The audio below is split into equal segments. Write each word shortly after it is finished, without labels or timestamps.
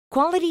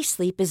Quality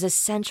sleep is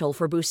essential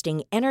for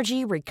boosting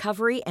energy,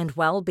 recovery, and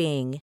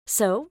well-being.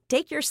 So,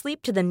 take your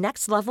sleep to the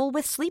next level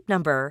with Sleep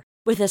Number.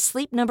 With a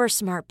Sleep Number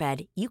smart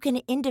bed, you can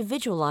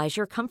individualize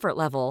your comfort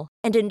level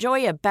and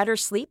enjoy a better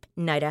sleep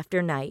night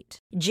after night.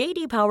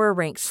 J.D. Power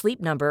ranks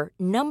Sleep Number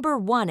number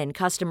one in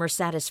customer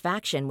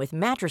satisfaction with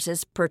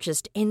mattresses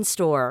purchased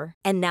in-store.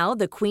 And now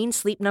the Queen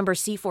Sleep Number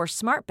C4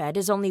 smart bed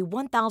is only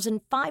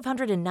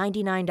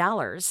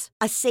 $1,599,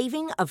 a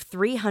saving of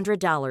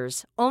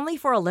 $300, only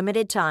for a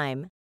limited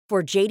time.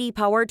 For J.D.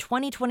 Power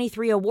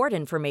 2023 award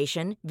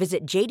information,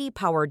 visit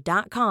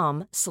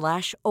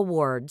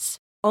jdpower.com/awards.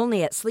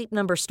 Only at Sleep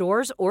Number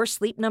stores or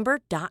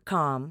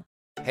sleepnumber.com.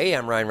 Hey,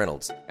 I'm Ryan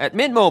Reynolds. At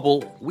Mint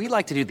Mobile, we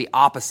like to do the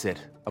opposite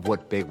of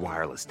what Big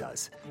Wireless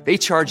does. They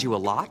charge you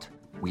a lot,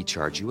 we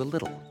charge you a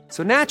little.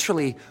 So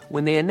naturally,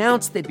 when they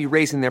announced they'd be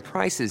raising their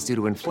prices due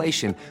to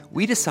inflation,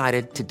 we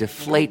decided to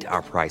deflate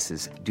our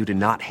prices due to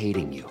not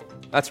hating you.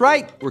 That's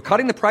right. We're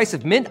cutting the price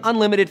of Mint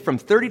Unlimited from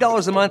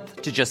 $30 a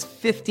month to just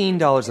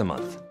 $15 a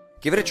month.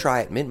 Give it a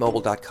try at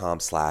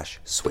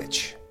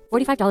mintmobile.com/switch.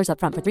 $45 up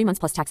front for 3 months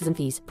plus taxes and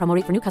fees. Promo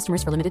rate for new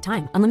customers for limited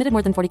time. Unlimited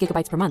more than 40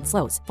 gigabytes per month.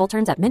 Slows full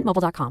terms at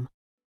mintmobile.com.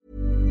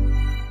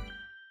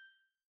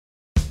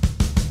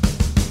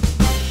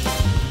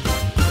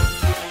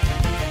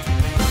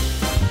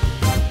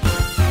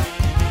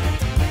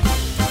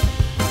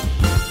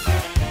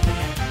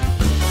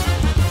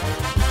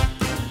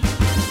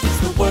 It's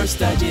the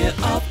worst idea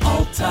of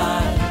all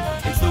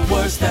time. It's the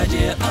worst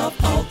idea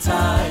of all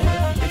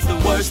time. It's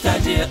the worst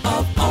idea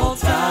of all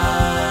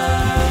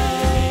time.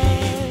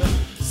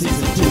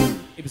 Season 2,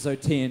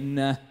 Episode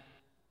 10.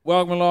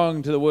 Welcome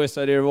along to the worst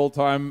idea of all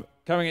time.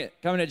 Coming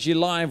at you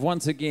live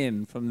once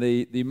again from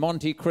the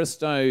Monte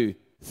Cristo,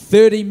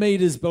 30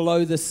 metres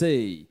below the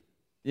sea.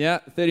 Yeah,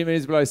 30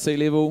 metres below sea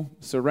level,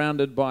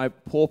 surrounded by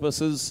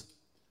porpoises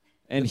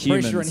and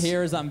humans. The pressure in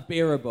here is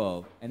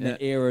unbearable, and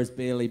the air is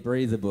barely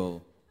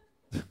breathable.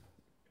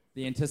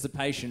 The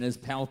anticipation is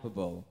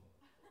palpable,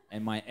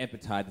 and my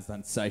appetite is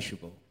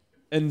unsatiable.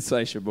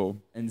 Insatiable.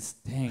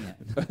 Dang it.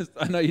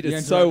 I know you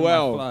did so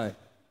well.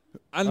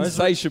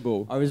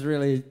 Unsatiable. I was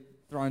really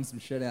throwing some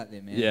shit out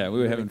there, man. Yeah,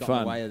 we were having got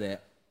fun. Away with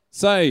that.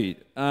 So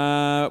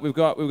we've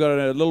got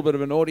a little bit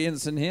of an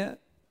audience in here,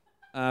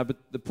 but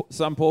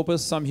some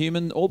porpoise, some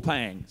human, all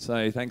paying.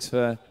 So thanks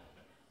for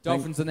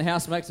Dolphins in the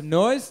house, make some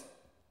noise.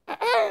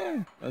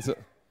 those are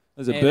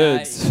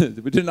birds.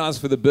 We didn't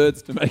ask for the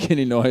birds to make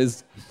any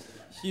noise.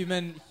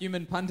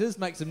 Human punters,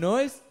 make some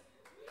noise.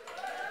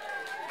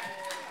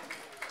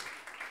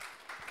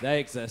 They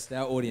exist.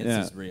 Our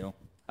audience is real.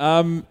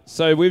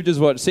 So we've just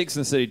watched Sex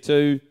and the City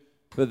 2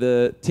 for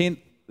the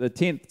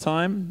 10th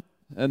time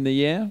in the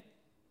year.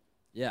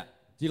 Yeah.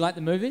 Do you like the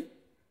movie?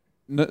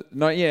 No,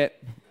 not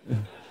yet.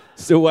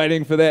 Still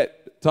waiting for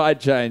that tide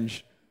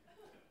change.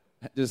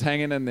 Just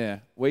hanging in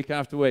there, week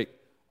after week.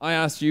 I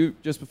asked you,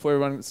 just before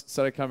everyone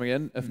started coming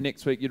in, if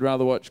next week you'd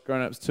rather watch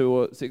Grown Ups 2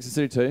 or Sex and the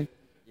City 2.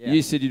 Yeah.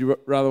 You said you'd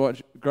rather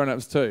watch Grown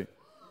Ups 2,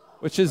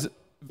 which is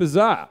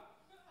bizarre.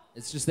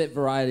 It's just that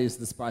variety is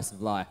the spice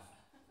of life.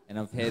 And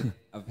I've had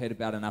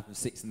about enough of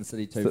Sex and the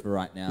City 2 for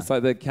right now. It's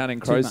like the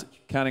Counting Crows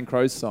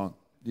song.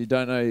 You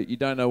don't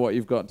know what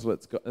you've got until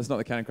it's got. It's not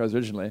the Counting Crows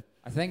originally.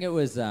 I think it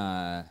was.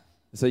 So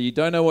you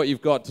don't know what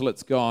you've got till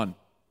it's gone.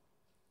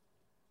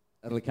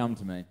 It'll come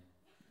to me.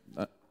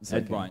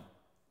 It won't.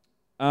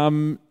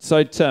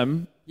 So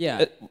Tim.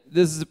 Yeah.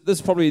 This is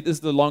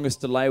the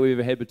longest delay we've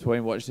ever had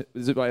between watching.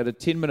 There's like a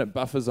 10-minute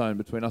buffer zone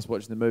between us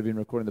watching the movie and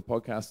recording the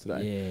podcast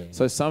today. Yeah.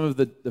 So some of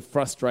the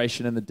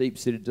frustration and the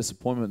deep-seated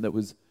disappointment that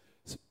was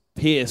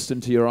pierced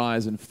into your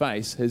eyes and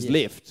face has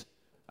left.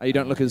 You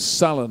don't look as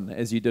sullen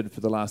as you did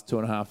for the last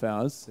 2.5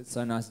 hours. It's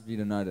so nice of you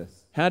to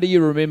notice. How do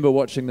you remember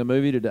watching the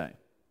movie today?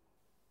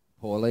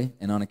 Poorly,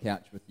 and on a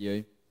couch with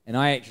you. And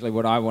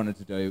what I wanted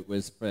to do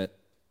was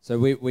so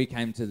we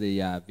came to the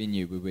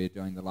venue where we're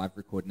doing the live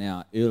record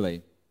now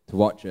early to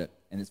watch it.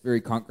 And it's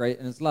very concrete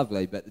and it's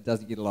lovely, but it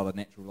doesn't get a lot of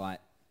natural light.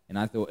 And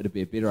I thought it'd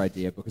be a better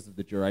idea because of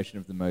the duration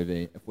of the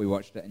movie if we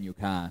watched it in your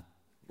car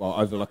while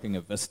overlooking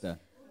a vista.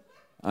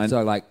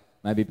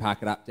 Maybe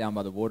park it up down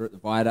by the water at the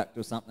viaduct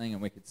or something,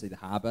 and we could see the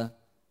harbour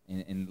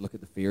and look at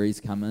the ferries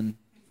come in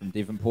from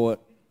Devonport.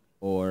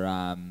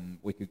 Or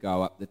we could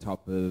go up the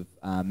top of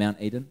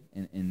Mount Eden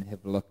and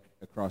have a look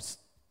across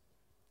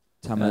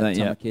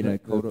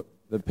Tamakita.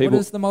 What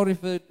is the Māori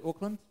for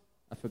Auckland?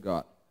 I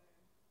forgot.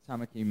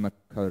 Tamaki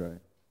Makaurau.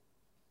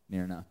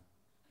 Near enough.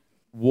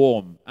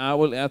 Warm.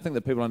 Well, I think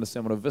that people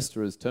understand what a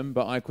vista is, Tim,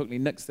 but I quickly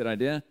nixed that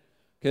idea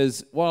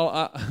because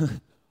while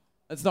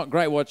it's not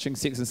great watching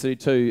Sex and the City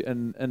 2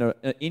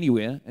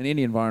 anywhere, in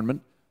any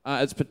environment.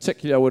 It's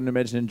particularly, I wouldn't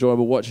imagine,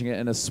 enjoyable watching it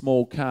in a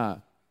small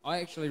car. I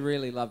actually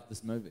really loved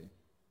this movie.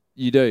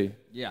 You do?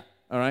 Yeah.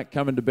 All right,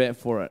 come into bat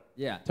for it.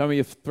 Yeah. Tell me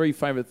your 3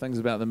 favourite things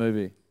about the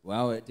movie.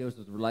 Well, it deals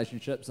with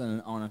relationships in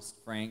an honest,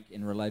 frank,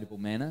 and relatable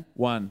manner.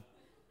 1.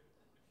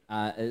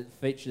 It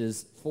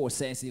features 4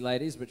 sassy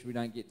ladies, which we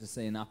don't get to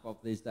see enough of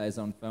these days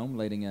on film,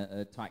 leading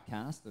a tight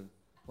cast of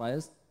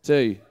players.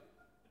 2.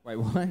 Wait,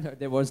 what?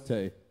 There was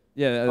 2.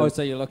 Yeah.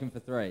 So you're looking for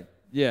 3?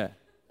 Yeah.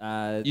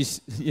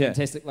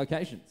 fantastic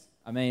locations.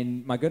 I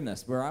mean, my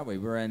goodness, where are we?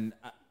 We're in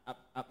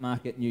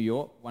upmarket New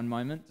York one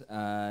moment,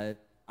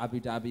 Abu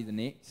Dhabi the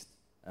next.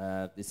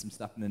 There's some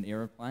stuff in an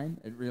aeroplane.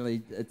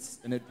 It's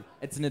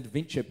an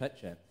adventure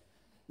picture.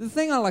 The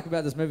thing I like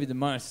about this movie the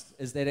most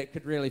is that it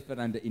could really fit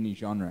under any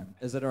genre.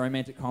 Is it a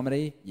romantic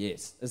comedy?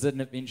 Yes. Is it an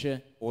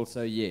adventure?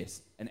 Also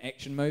yes. An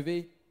action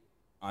movie?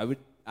 I would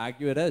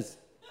argue it is.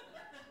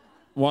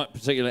 What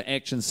particular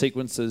action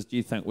sequences do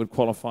you think would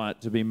qualify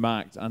it to be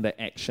marked under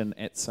action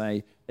at,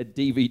 say, a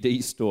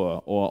DVD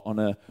store or on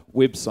a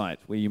website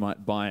where you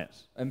might buy it?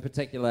 In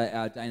particular,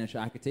 our Danish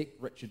architect,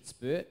 Richard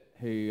Spurt,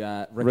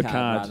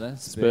 Ricard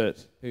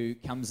Spurt, who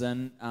comes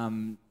in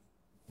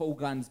full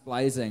guns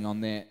blazing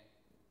on that.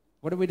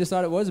 What did we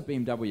decide it was? A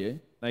BMW?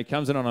 They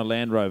comes in on a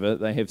Land Rover.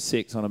 They have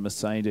sex on a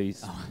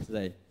Mercedes. Oh, I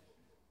see.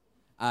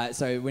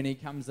 So when he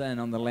comes in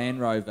on the Land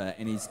Rover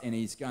and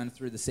he's going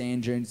through the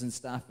sand dunes and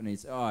stuff, and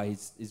he's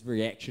very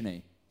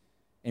actiony,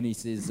 and he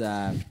says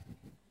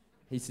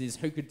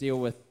who could deal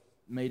with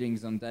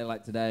meetings on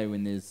daylight today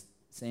when there's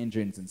sand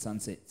dunes and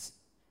sunsets?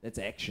 That's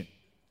action.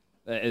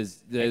 That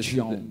is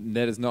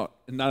not.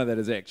 None of that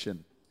is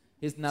action.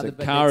 Here's another it's a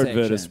bit car that's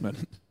advertisement.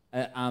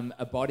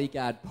 A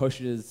bodyguard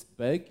pushes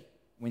Big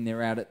when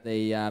they're out at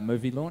the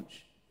movie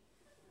launch.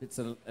 It's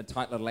a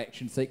tight little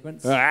action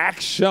sequence.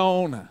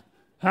 Action.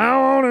 I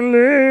want to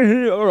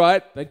live. All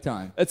right. Big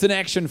time. It's an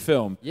action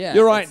film. Yeah.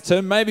 You're right,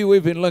 Tim. Maybe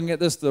we've been looking at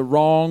this the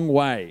wrong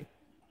way.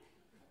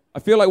 I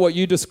feel like what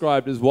you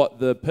described is what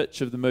the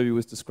pitch of the movie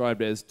was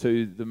described as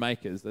to the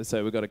makers. They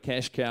say, we've got a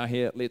cash cow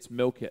here, let's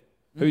milk it.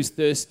 Who's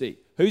thirsty?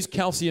 Who's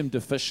calcium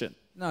deficient?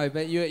 No,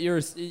 but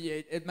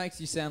it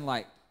makes you sound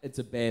like it's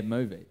a bad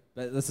movie.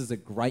 But this is a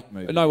great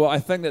movie. No, well, I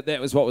think that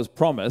was what was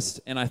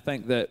promised, and I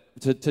think that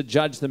to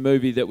judge the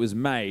movie that was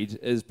made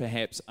is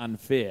perhaps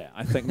unfair.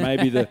 I think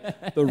maybe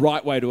the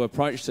right way to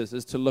approach this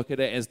is to look at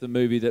it as the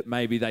movie that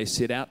maybe they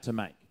set out to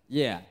make.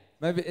 Yeah.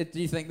 Maybe. Do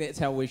you think that's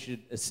how we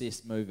should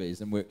assess movies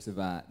and works of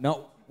art?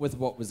 Not with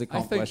what was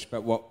accomplished,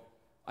 but what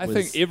I was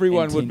think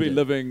everyone would be intended.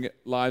 living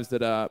lives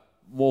that are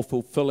more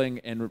fulfilling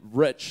and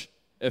rich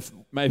if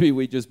maybe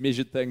we just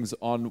measured things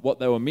on what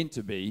they were meant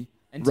to be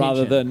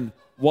rather than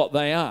what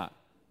they are.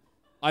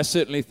 I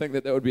certainly think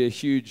that would be a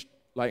huge,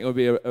 it would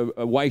be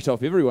a weight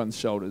off everyone's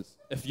shoulders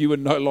if you were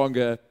no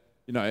longer,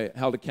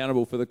 held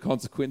accountable for the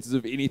consequences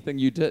of anything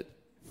you did.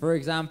 For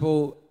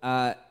example,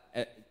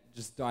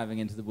 just diving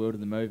into the world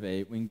of the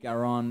movie, when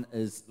Garon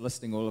is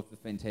listing all of the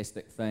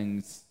fantastic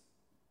things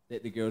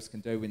that the girls can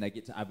do when they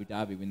get to Abu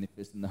Dhabi, when they're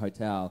first in the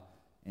hotel,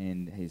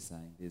 and he's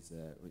saying,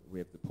 we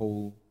have the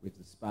pool, we have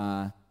the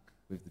spa,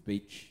 we have the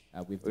beach,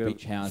 we have the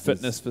beach houses.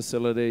 Fitness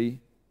facility.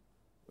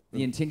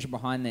 The intention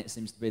behind that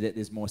seems to be that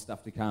there's more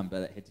stuff to come,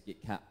 but it had to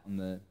get cut on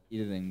the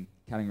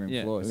cutting room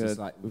floor.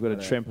 We've got a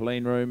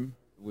trampoline room.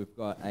 We've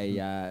got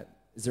a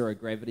zero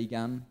gravity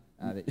gun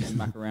that you can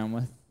muck around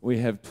with. We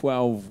have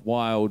 12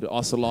 wild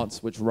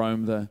ocelots which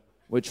roam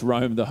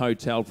the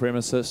hotel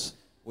premises.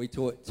 We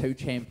taught 2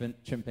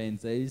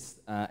 chimpanzees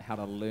how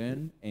to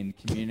learn and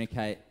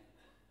communicate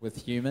with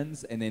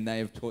humans, and then they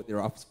have taught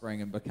their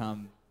offspring and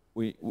become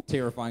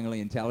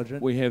terrifyingly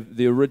intelligent. We have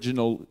the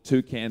original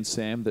Toucan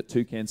Sam, that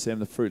Toucan Sam,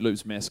 the Fruit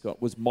Loops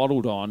mascot, was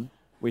modelled on.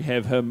 We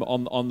have him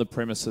on the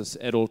premises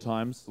at all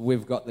times.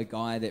 We've got the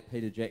guy that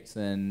Peter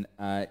Jackson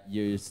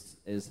used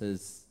as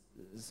his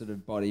sort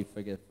of body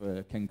figure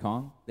for King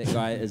Kong. That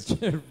guy is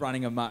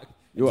running amok.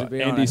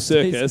 Andy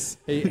Serkis.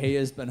 He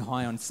has been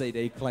high on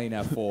CD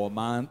cleaner for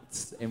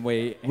months, and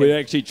we're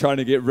actually trying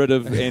to get rid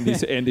of Andy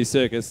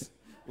Serkis.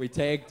 We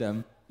tagged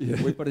him. Yeah.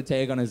 We put a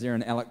tag on his ear,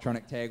 an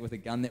electronic tag with a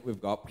gun that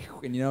we've got,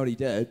 and you know what he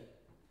did?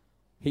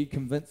 He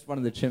convinced one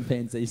of the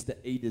chimpanzees to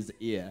eat his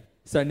ear.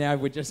 So now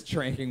we're just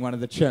tracking one of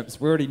the chimps.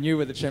 We already knew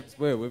where the chimps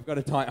were. We've got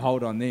a tight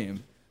hold on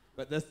them.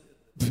 But this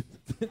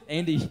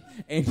Andy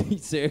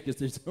Serkis,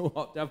 who's all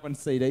hopped up on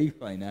CD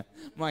cleaner,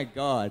 my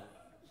God,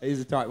 he's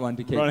a tight one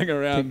to keep running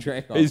around. Keep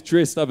track of. He's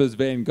dressed up as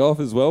Van Gogh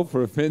as well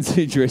for a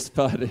fancy dress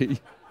party.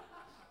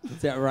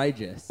 It's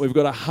outrageous. We've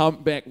got a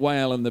humpback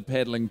whale in the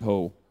paddling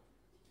pool.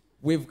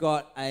 We've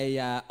got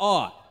a...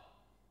 I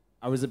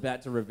was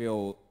about to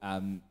reveal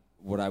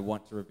what I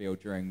want to reveal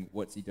during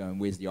What's He Doing,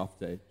 Where's He Off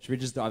To? Should we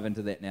just dive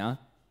into that now?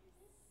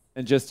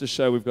 And just to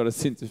show we've got a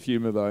sense of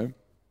humour, though,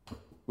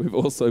 we've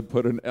also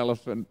put an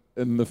elephant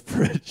in the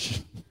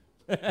fridge.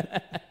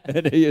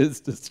 And he has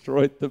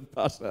destroyed the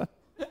butter.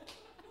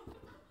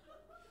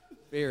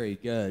 Very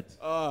good.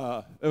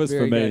 Oh, that was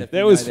for me.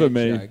 That was for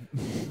me.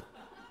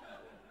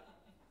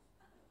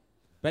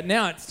 But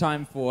now it's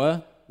time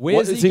for...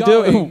 What is he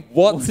doing?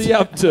 What's he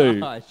up to?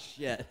 Oh,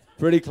 shit.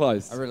 Pretty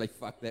close. I really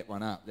fucked that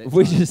one up.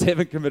 We just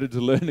haven't committed to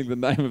learning the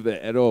name of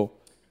that at all.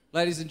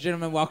 Ladies and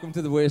gentlemen, welcome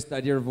to The Worst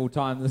Idea of All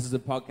Time. This is a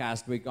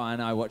podcast where Guy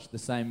and I watch the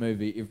same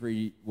movie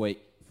every week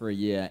for a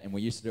year, and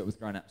we used to do it with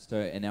grown-ups too,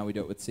 and now we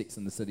do it with Sex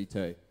and the City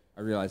too. I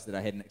realised that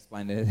I hadn't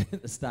explained it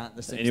at the start.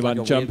 This seems like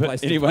a weird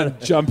place anyone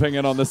jumping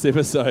in on this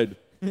episode?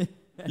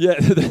 Yeah,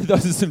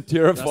 those are some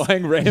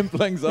terrifying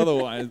ramblings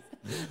otherwise.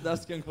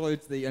 Thus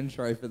concludes the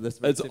intro for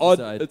this week's It's odd.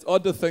 episode. It's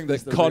odd to think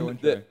That's that the real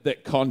intro.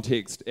 that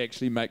context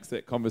actually makes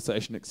that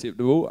conversation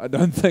acceptable. I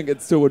don't think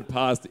it still would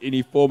pass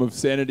any form of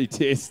sanity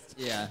test.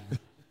 Yeah.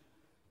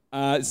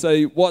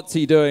 So what's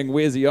he doing?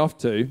 Where's he off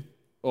to?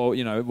 Or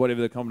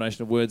whatever the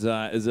combination of words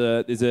are. There's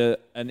a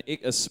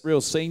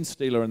real scene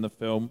stealer in the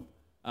film.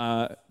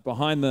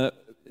 Behind the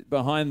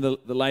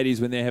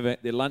ladies when they're having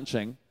their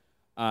lunching.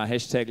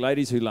 Hashtag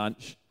ladies who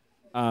lunch.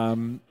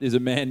 There's a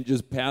man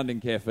just pounding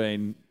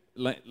caffeine.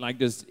 Like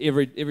just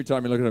every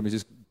time you look at him, he's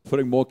just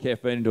putting more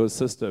caffeine into his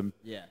system.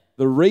 Yeah.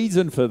 The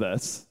reason for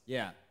this,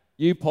 Yeah.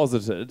 you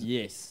posited,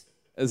 Yes.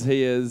 is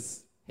he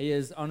is He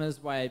is on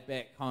his way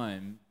back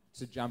home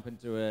to jump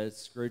into a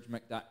Scrooge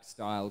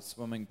McDuck-style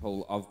swimming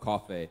pool of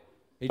coffee.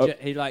 He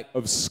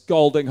of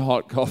scalding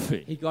hot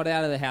coffee. He got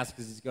out of the house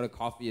because he's got a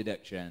coffee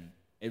addiction,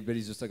 but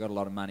he's also got a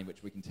lot of money,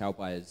 which we can tell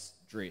by his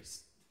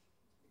dress.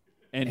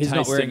 And He's not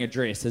tasting- wearing a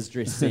dress. His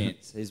dress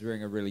sense. He's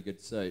wearing a really good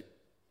suit.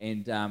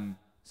 And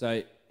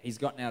so he's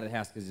gotten out of the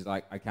house because he's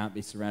like, I can't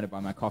be surrounded by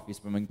my coffee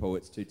swimming pool.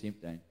 It's too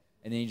tempting.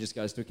 And then he just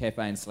goes to a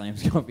cafe and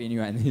slams coffee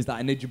anyway. And he's like,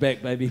 I need you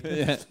back, baby.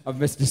 I've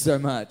missed you so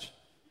much.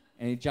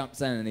 And he jumps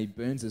in and he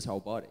burns his whole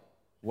body.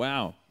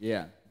 Wow.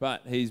 Yeah.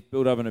 But he's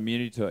built up an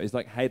immunity to it. He's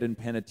like Hayden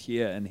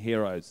Panettiere in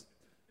Heroes.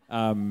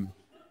 I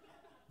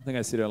think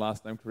I said her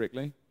last name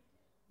correctly.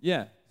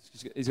 Yeah.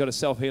 He's got a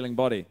self-healing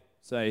body.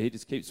 So he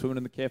just keeps swimming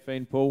in the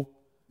caffeine pool.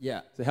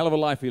 Yeah. It's a hell of a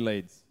life he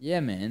leads. Yeah,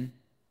 man.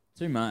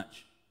 Too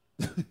much.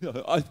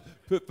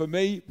 For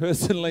me,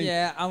 personally,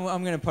 Yeah,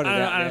 I'm going to put it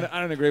out there.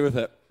 I don't agree with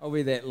it. I'll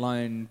be that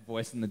lone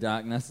voice in the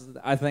darkness.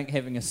 I think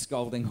having a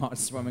scalding hot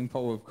swimming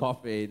pool of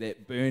coffee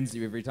that burns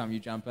you every time you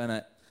jump in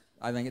it,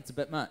 I think it's a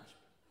bit much.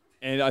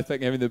 And I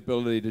think having the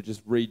ability to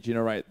just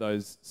regenerate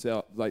those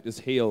cells, like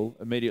just heal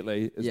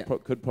immediately,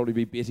 could probably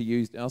be better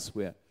used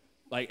elsewhere.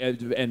 Like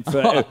and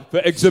for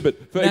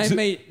exhibit.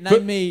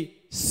 Name me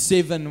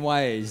 7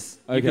 ways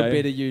you could Okay.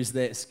 better use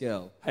that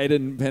skill.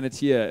 Hayden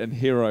Panettiere in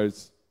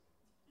Heroes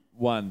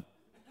 1.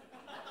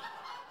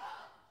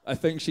 I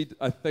think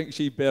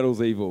she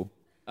battles evil.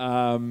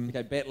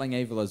 Okay, battling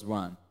evil is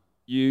 1.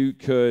 You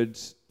could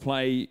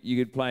play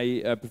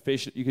a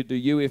profession. You could do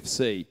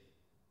UFC.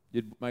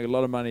 You'd make a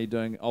lot of money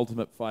doing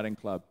Ultimate Fighting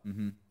Club.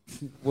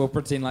 We'll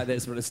pretend like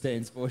that's what it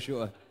stands for,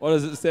 sure. What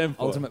does it stand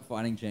for? Ultimate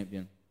Fighting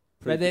Champion.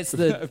 Pretty- But that's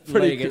the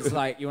pretty league. It's cool.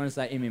 like, you want to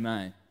say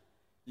MMA.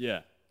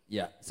 Yeah.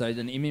 Yeah, so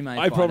an MMA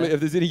I probably, fighter. if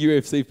there's any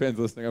UFC fans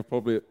listening, I've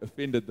probably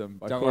offended them.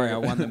 By Don't calling worry, I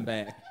it- won them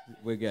back.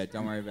 We're good.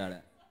 Don't worry about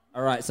it.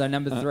 All right, so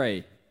number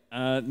 3.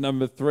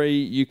 Number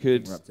 3, you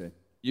could We're up to.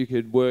 you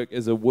could work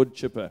as a wood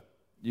chipper.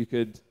 You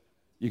could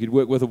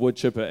work with a wood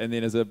chipper, and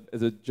then as a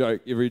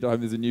joke, every time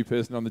there's a new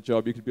person on the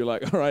job, you could be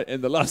like, all right,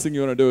 and the last thing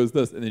you want to do is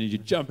this, and then you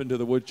jump into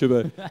the wood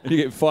chipper, and you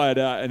get fired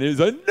out, and he's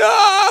like,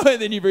 no,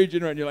 and then you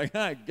regenerate, and you're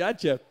like,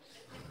 gotcha.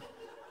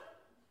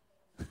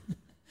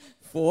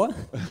 4?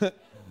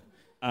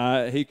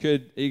 He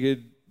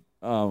could.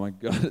 Oh my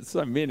God, it's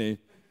so many.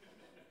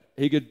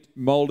 He could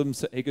mold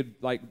himself. He could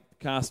like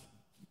cast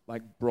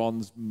like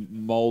bronze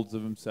molds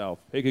of himself.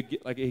 He could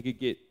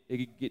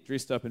get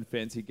dressed up in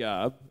fancy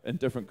garb in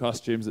different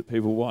costumes that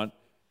people want,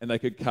 and they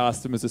could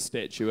cast him as a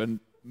statue in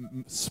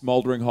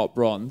smoldering hot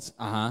bronze.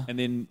 Uh-huh. And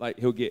then like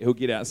he'll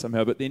get out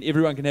somehow. But then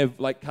everyone can have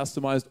like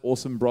customized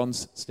awesome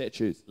bronze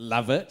statues.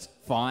 Love it.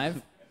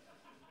 5.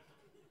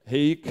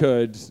 He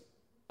could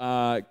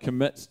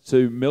commit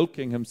to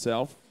milking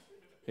himself.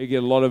 He'd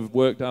get a lot of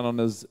work done on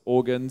his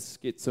organs,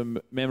 get some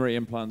memory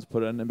implants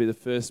put in, and be the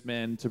first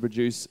man to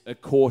produce a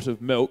quart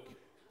of milk.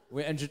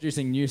 We're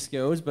introducing new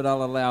skills, but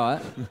I'll allow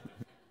it.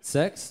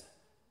 6?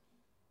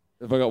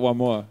 Have I got one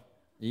more?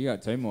 You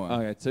got 2 more.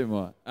 Okay, 2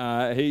 more.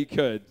 He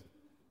could.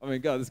 I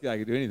mean, God, this guy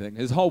could do anything.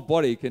 His whole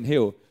body can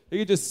heal. He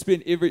could just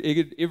spend every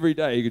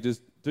day. He could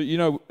just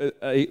do.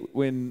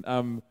 When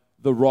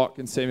The Rock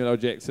and Samuel L.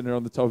 Jackson are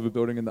on the top of a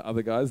building, and the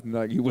other guys, and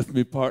like, you with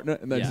me, partner,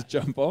 and they Yeah. just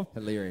jump off.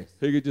 Hilarious.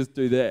 He could just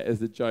do that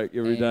as a joke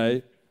every And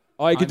day.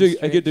 Oh, he could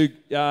I'm do,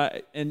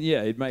 and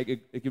yeah, he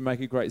could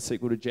make a great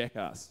sequel to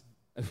Jackass.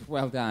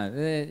 Well done.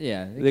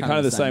 Yeah. They're kind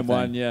of the same thing.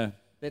 one, yeah.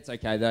 That's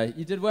okay, though.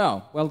 You did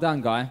well. Well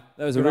done, guy.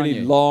 That was Good a on really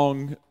you.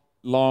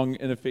 long,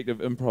 ineffective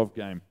improv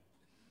game.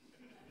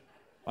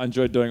 I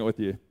enjoyed doing it with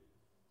you.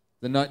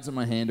 The notes in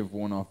my hand have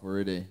worn off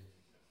already.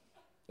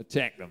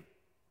 Attack them.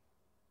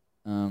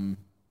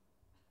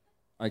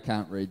 I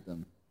can't read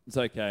them. It's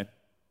okay.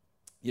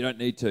 You don't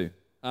need to.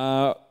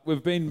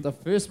 We've been... The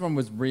first one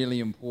was really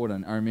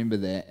important. I remember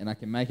that, and I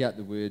can make out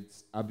the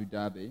words Abu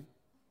Dhabi.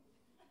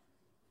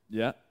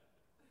 Yeah.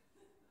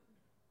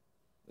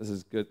 This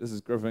is good. This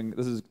is gripping.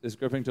 This is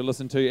gripping to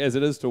listen to as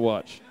it is to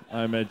watch,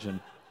 I imagine.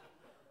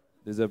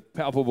 There's a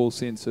palpable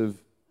sense of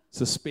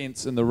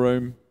suspense in the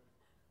room.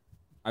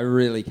 I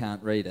really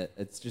can't read it.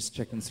 It's just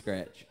chicken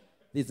scratch.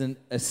 There's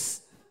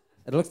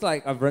it looks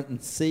like I've written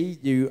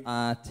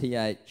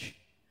C-U-R-T-H.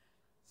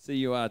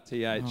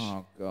 C-U-R-T-H.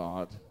 Oh,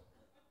 God.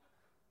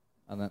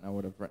 I don't know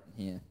what I've written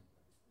here.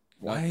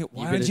 Why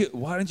better-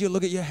 don't you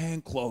look at your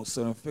hand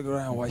closer and figure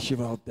out why she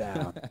wrote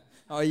down?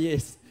 Oh,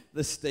 yes.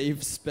 The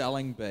Steve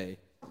spelling bee.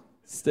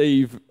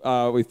 Steve,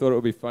 we thought it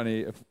would be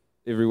funny if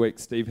every week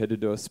Steve had to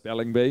do a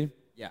spelling bee.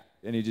 Yeah.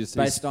 And he just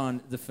Based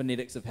on the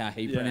phonetics of how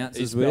he he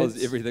pronounces spells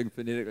words. everything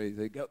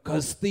phonetically.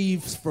 Because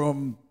Steve's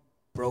from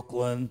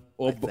Brooklyn,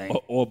 or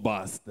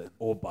Boston.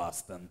 or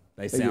Boston.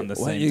 They sound the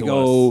When same you to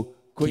go, us.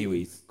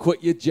 Kiwis.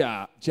 Quit your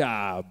job.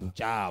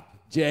 Job.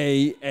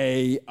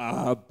 J-A-R-B.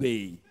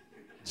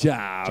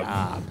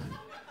 Job.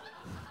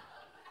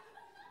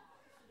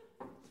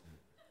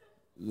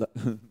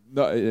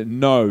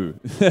 No.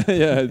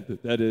 Yeah,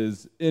 that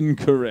is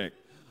incorrect.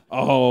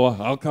 Oh,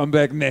 I'll come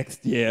back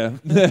next year.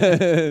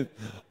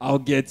 I'll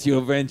get you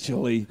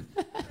eventually.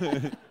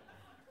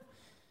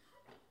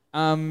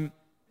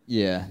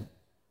 Yeah.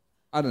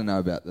 I don't know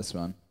about this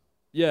one.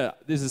 Yeah,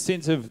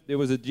 there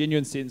was a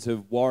genuine sense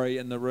of worry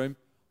in the room.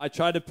 I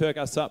tried to perk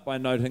us up by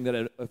noting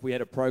that if we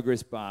had a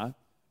progress bar,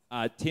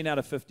 10 out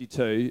of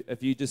 52,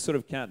 if you just sort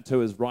of count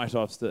 2 as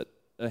write-offs that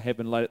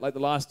happen later, like the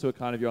last 2 are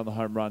kind of you're on the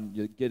home run,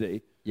 you're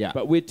giddy. Yeah.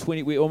 But we're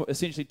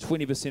essentially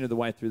 20% of the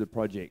way through the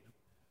project,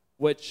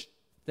 which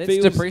That's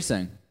feels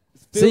depressing.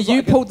 So feels you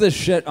like pulled this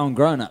shit on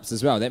grown-ups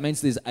as well. That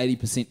means there's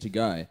 80% to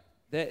go.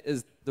 that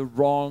is the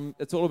wrong.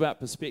 It's all about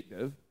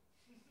perspective.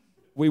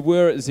 We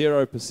were at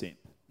 0%.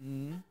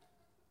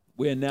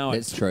 We're now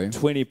That's at true.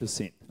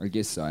 20%. I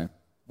guess so.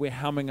 We're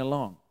humming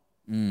along.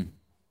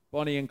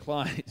 Bonnie and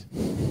Clyde.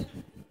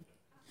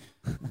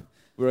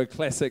 We're a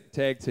classic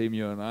tag team,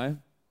 you and I.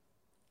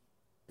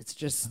 It's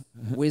just,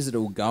 where's it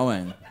all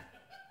going?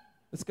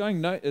 It's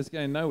going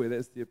nowhere.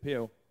 That's the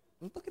appeal.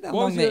 Look at how What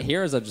long was that your-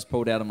 hair is I just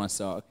pulled out of my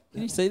sock.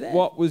 Can you see that?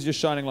 What was your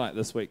shining light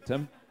this week,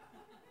 Tim?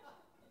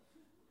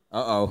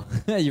 Uh-oh.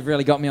 You've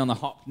really got me on the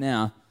hop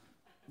now.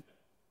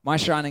 My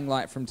shining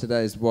light from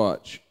today's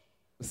watch.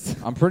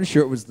 I'm pretty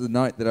sure it was the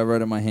note that I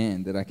wrote on my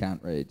hand that I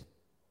can't read.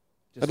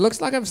 It looks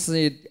like I've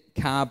said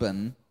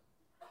carbon,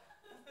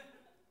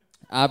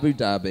 Abu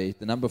Dhabi,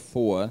 the number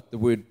 4, the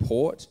word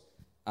port,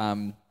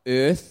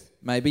 earth,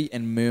 maybe,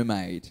 and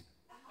mermaid.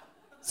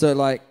 So,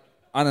 like,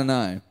 I don't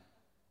know.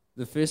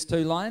 The first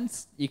 2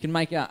 lines, you can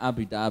make out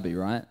Abu Dhabi,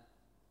 right?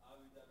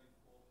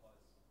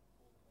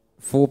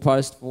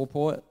 4-post,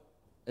 4-port.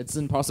 It's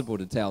impossible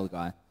to tell,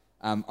 guy.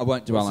 I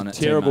won't dwell on it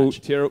too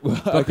much. Terrible.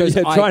 Because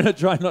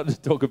Try not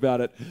to talk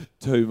about it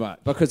too much.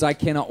 Because I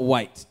cannot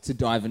wait to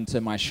dive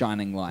into my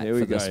shining light Here we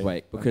for go. this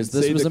week. I Because can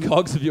this see was the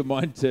cogs of your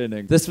mind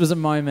turning. this was a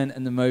moment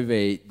in the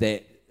movie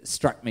that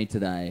struck me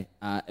today.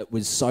 It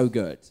was so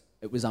good.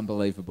 It was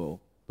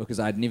unbelievable because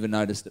I'd never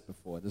noticed it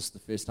before. This is the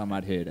first time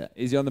I'd heard it.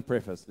 Easy on the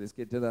preface. Let's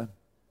get to the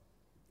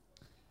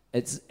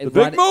Right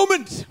big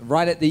moment.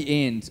 Right at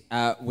the end,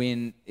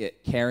 when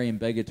Carrie and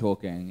Big are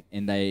talking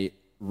and they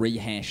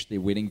rehash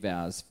their wedding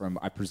vows from,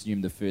 I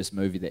presume, the first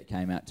movie that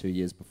came out 2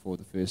 years before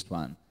the first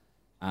one.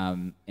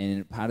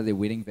 And part of their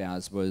wedding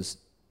vows was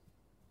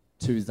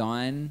to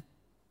thine,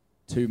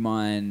 to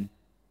mine.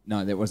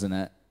 No, that wasn't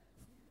it.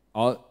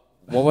 Oh,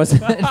 what was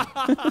it?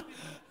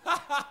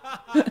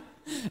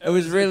 It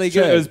was really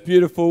good. It was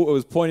beautiful. It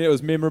was poignant. It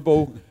was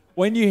memorable.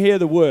 When you hear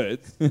the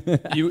words,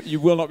 you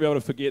will not be able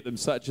to forget them,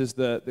 such as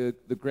the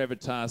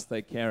gravitas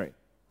they carry.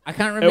 I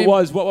can't remember. It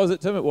was, what was it,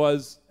 Tim? It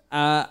was...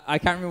 I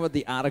can't remember what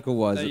the article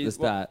was No, at you- the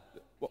start.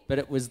 But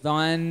it was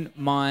thine,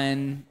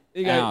 mine,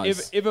 There you go.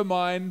 ours. Ever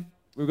mine.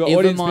 We've got Ever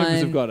audience members mine,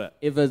 who've got it.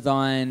 Ever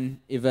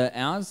thine, ever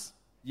ours.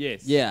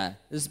 Yes. Yeah,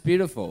 it's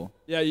beautiful.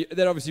 Yeah,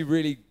 that obviously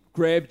really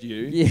grabbed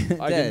you. Yeah, it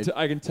I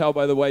did. can tell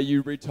by the way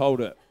you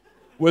retold it.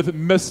 With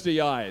misty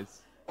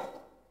eyes.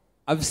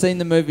 I've seen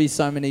the movie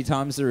so many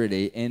times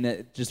already, and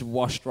it just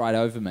washed right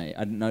over me. I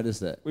didn't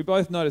notice it. We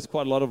both noticed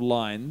quite a lot of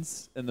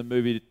lines in the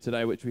movie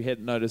today which we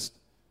hadn't noticed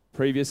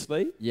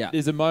previously. Yeah.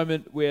 There's a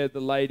moment where the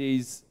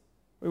ladies,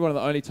 one of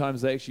the only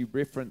times they actually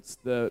reference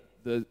the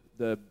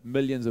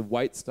millions of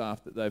wait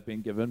staff that they've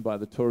been given by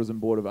the Tourism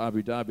Board of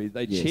Abu Dhabi.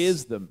 They Yes.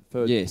 cheers them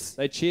for. Yes.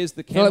 They cheers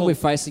the I feel like camel. we're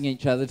facing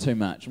each other too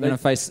much. I'm going to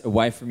face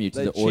away from you to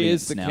They the cheers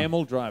audience the now.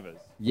 camel drivers.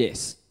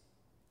 Yes.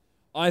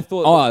 I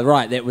thought. Oh,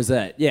 right, that was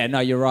it. Yeah, no,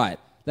 you're right.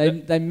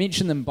 They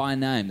mention them by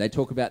name. They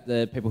talk about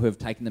the people who have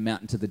taken them out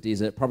into the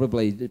desert,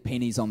 probably the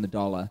pennies on the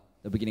dollar.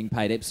 They'll be getting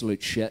paid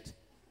absolute shit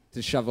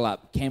to shovel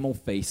up camel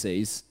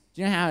feces.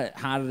 Do you know how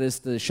hard it is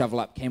to shovel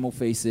up camel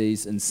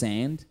feces in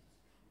sand?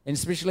 And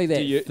especially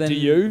that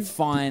thin,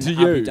 fine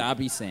Abu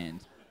Dhabi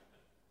sand.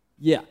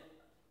 Yeah.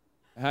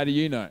 How do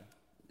you know?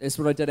 That's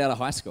what I did out of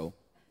high school.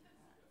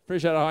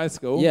 Fresh out of high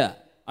school. Yeah.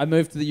 I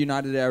moved to the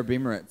United Arab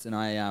Emirates and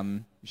I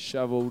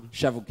Shoveled.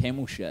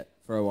 camel shit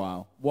for a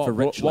while What for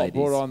rich what ladies.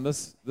 brought on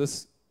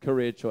this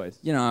career choice?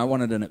 You know, I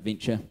wanted an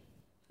adventure.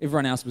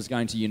 Everyone else was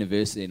going to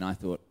university, and I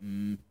thought,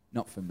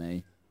 not for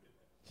me.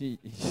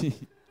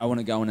 I want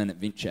to go on an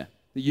adventure.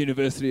 The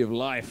University of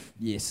Life.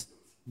 Yes.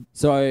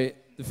 So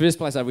the first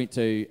place I went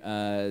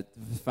to,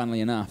 funnily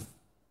enough,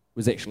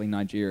 was actually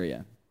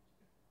Nigeria.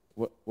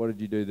 What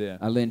did you do there?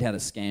 I learned how to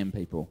scam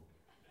people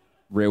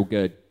real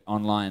good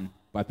online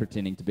by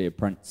pretending to be a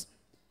prince.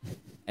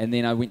 And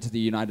then I went to the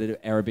United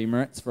Arab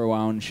Emirates for a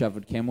while and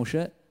shoveled camel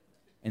shit.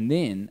 And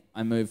then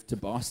I moved to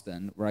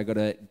Boston where I got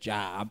a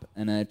job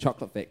in a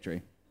chocolate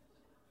factory.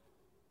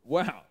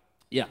 Wow.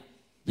 Yeah.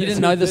 You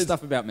didn't know this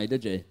stuff about me,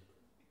 did you?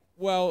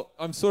 Well,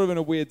 I'm sort of in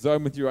a weird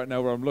zone with you right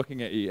now where I'm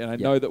looking at you, and I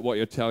know that what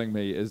you're telling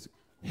me is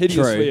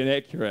hideously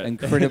inaccurate.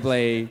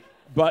 Incredibly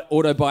but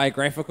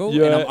autobiographical,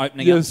 and I'm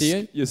opening up to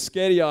you. Your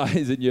scary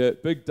eyes and your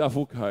big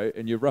duffel coat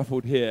and your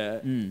ruffled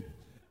hair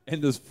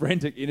and this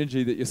frantic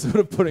energy that you're sort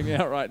of putting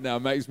out right now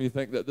makes me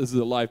think that this is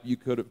a life you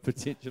could have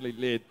potentially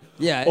led.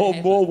 Yeah. Or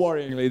more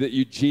worryingly, that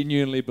you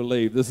genuinely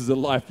believe this is a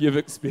life you've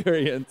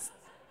experienced.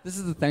 This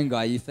is the thing,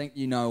 Guy. You think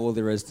you know all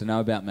there is to know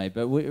about me,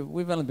 but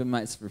we've only been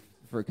mates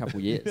for a couple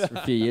of years, for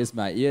a few years,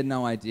 mate. You had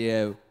no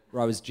idea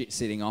where I was jet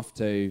setting off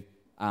to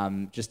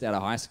just out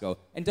of high school.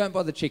 And don't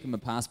bother checking my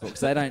passport,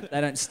 because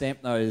they don't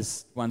stamp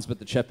those ones with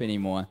the chip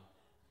anymore.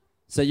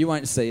 So you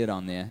won't see it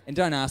on there. And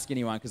don't ask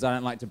anyone, because I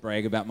don't like to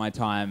brag about my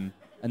time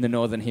in the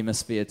Northern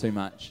Hemisphere too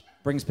much.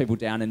 Brings people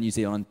down in New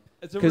Zealand.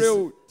 It's a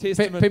real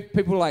testament.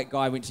 People like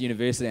Guy went to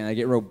university and they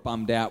get real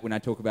bummed out when I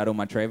talk about all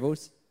my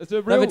travels. It's a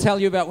Did I real... ever tell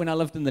you about when I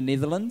lived in the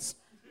Netherlands?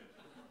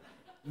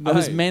 No. I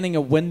was manning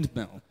a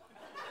windmill.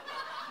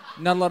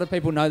 Not a lot of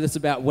people know this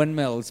about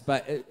windmills,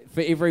 but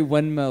for every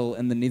windmill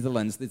in the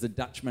Netherlands, there's a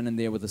Dutchman in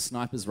there with a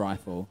sniper's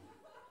rifle,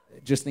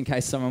 just in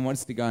case someone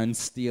wants to go and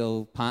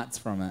steal parts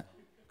from it.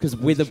 Because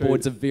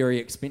weatherboards are very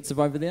expensive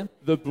over there.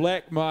 The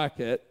black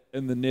market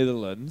in the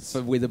Netherlands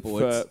For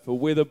weatherboards. for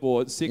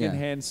weatherboards,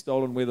 second-hand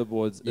stolen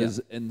weathboards Yeah. is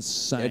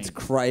insane. It's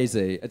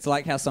crazy. It's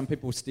like how some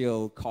people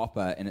steal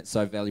copper and it's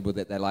so valuable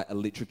that they like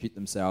electrocute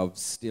themselves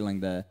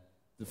stealing the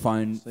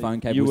phone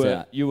cables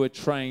out. You were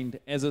trained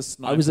as a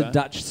sniper. I was a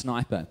Dutch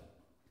sniper.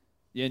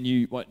 Yeah, and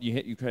you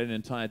created an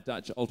entire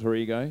Dutch alter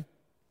ego.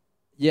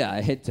 Yeah,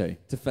 I had to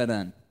fit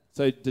in.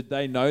 So did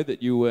they know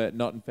that you were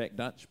not in fact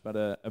Dutch, but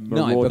a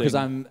marauding... No, because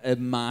I'm a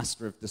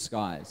master of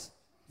disguise.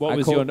 What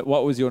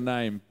was your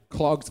name?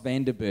 Clogs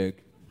Vanderberg.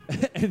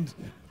 And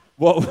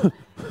what?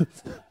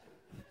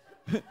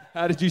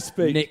 How did you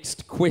speak?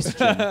 Next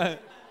question.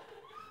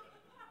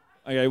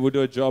 Okay, we'll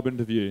do a job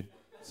interview.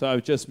 So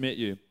I've just met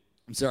you.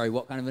 I'm sorry,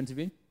 what kind of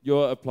interview?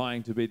 You're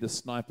applying to be the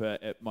sniper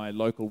at my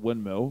local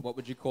windmill. What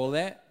would you call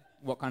that?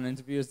 What kind of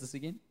interview is this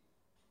again?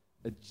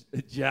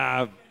 A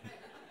job.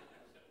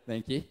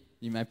 Thank you.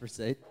 You may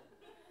proceed.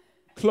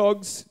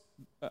 Clogs,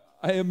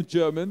 I am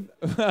German.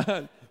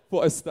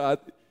 For a start,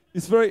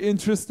 it's very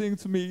interesting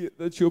to me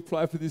that you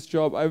apply for this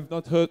job. I've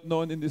not heard, no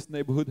one in this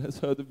neighborhood has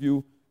heard of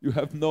you. You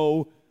have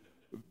no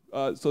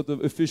sort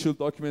of official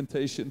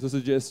documentation to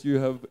suggest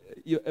you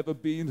ever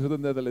been to the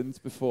Netherlands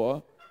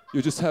before.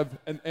 You just have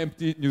an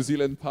empty New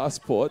Zealand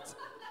passport.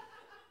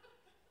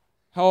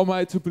 How am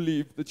I to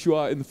believe that you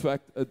are in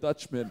fact a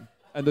Dutchman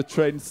and a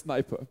trained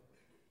sniper?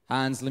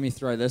 Hans, let me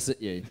throw this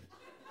at you.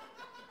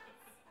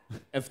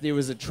 If there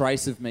was a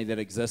trace of me that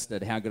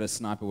existed, how good a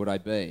sniper would I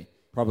be?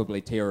 Probably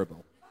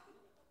terrible.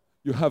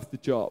 You have the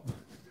job.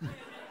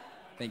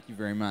 Thank you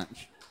very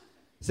much.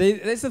 See,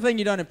 that's the thing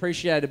you don't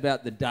appreciate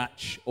about the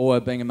Dutch or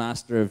being a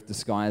master of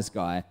disguise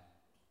guy.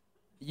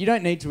 You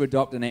don't need to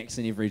adopt an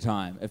accent every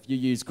time. If you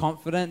use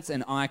confidence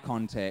and eye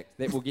contact,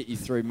 that will get you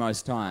through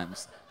most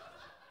times.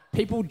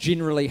 People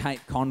generally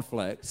hate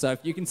conflict, so if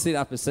you can set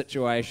up a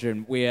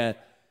situation where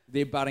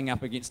they're butting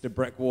up against a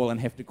brick wall and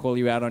have to call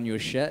you out on your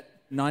shit,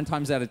 9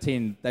 times out of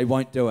 10, they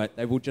won't do it.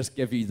 They will just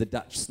give you the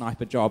Dutch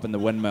sniper job in the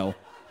windmill.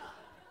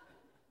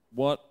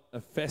 What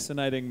a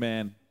fascinating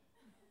man.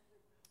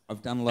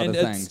 I've done a lot of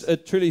things.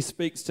 It truly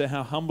speaks to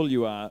how humble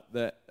you are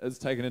that it's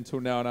taken until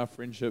now in our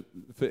friendship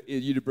for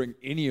you to bring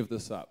any of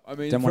this up. I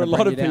mean, for a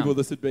lot of people,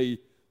 this would be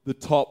the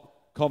top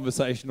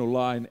conversational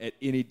line at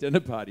any dinner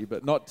party,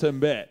 but not Tim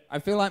Batt. I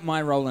feel like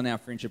my role in our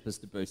friendship is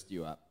to boost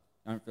you up.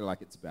 I don't feel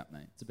like it's about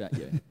me. It's about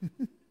you.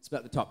 It's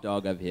about the top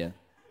dog over here.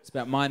 It's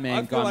about my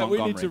man, Guy Montgomery. I feel like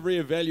we need to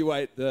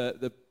reevaluate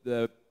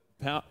the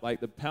power,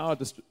 like the power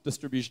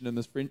distribution in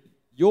this friend.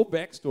 Your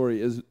backstory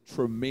is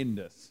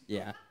tremendous.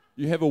 Yeah.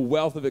 You have a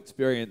wealth of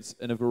experience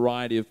in a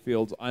variety of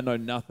fields I know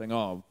nothing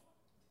of.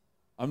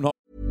 I'm not...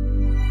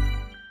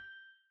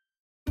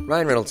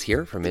 Ryan Reynolds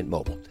here from Mint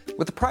Mobile.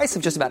 With the price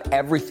of just about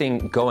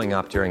everything going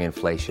up during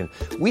inflation,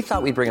 we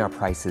thought we'd bring our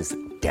prices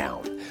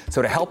down.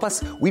 So to help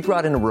us, we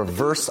brought in a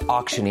reverse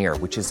auctioneer,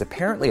 which is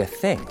apparently a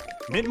thing.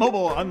 Mint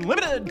Mobile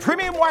Unlimited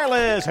Premium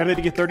Wireless. How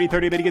to get 30,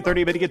 30, bit to get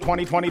 30, bit to get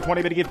 20, 20,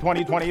 20, bit to get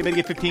 20, 20, bit to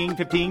get 15,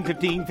 15,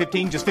 15,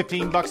 15, just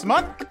 $15 a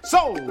month?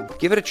 Sold!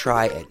 Give it a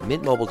try at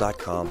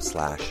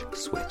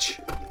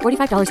mintmobile.com/switch.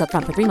 $45 up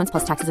front for 3 months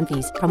plus taxes and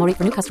fees. Promo rate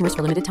for new customers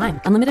for limited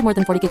time. Unlimited more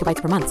than 40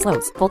 gigabytes per month.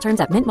 Slows full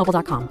terms at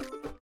mintmobile.com.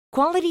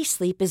 Quality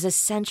sleep is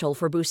essential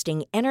for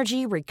boosting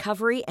energy,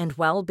 recovery, and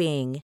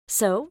well-being.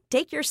 So,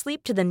 take your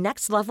sleep to the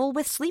next level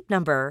with Sleep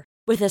Number.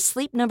 With a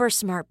Sleep Number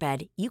smart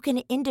bed, you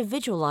can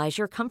individualize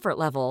your comfort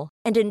level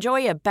and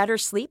enjoy a better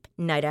sleep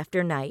night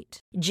after night.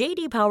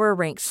 J.D. Power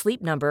ranks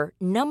Sleep Number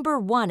number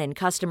 1 in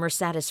customer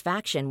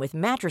satisfaction with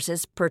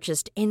mattresses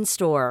purchased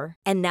in-store.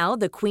 And now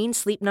the Queen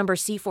Sleep Number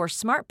C4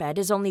 smart bed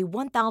is only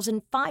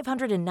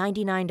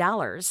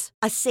 $1,599,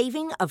 a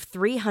saving of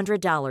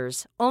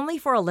 $300, only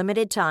for a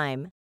limited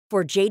time.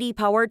 For J.D.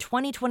 Power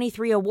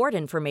 2023 award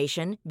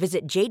information,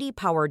 visit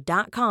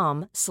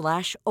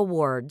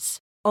jdpower.com/awards.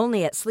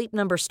 Only at Sleep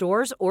Number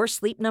stores or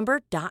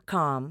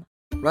sleepnumber.com.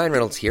 Ryan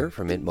Reynolds here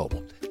from Mint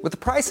Mobile. With the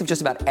price of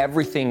just about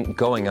everything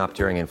going up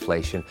during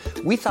inflation,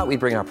 we thought we'd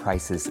bring our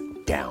prices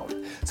down.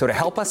 So to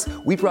help us,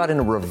 we brought in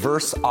a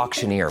reverse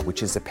auctioneer,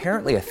 which is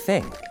apparently a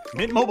thing.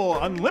 Mint Mobile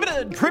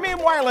Unlimited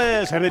Premium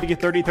Wireless. How to get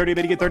 30, 30,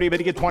 bit to get 30, bit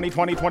to get 20,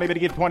 20, 20, bit to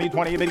get 20,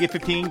 20, bit to get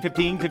 15,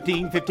 15,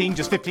 15, 15,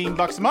 just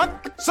 $15 a month?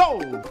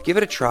 Sold! Give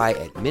it a try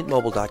at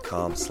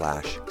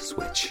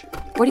mintmobile.com/switch.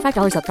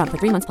 $45 up front for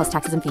 3 months plus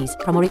taxes and fees.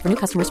 Promo rate for new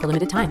customers for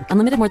limited time.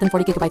 Unlimited more than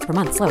 40 gigabytes per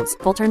month. Slows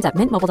full terms at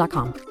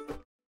mintmobile.com.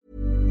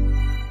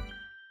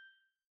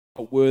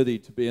 Worthy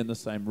to be in the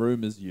same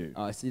room as you.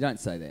 Oh, so you don't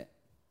say that.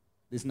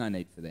 There's no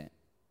need for that.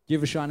 Do you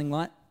have a shining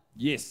light?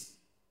 Yes.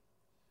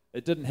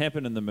 It didn't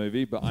happen in the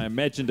movie, but I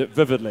imagined it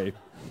vividly.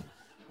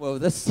 Well,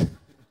 this,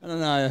 I don't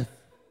know.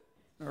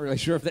 Not really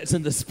sure if that's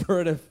in the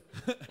spirit of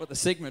what the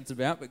segment's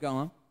about, but go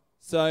on.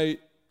 So,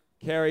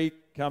 Carrie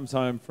comes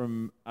home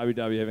from Abu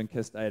Dhabi having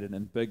kissed Aiden,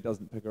 and Big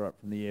doesn't pick her up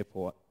from the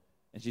airport.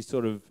 And she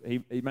sort of,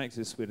 he makes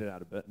her sweat it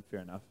out a bit, and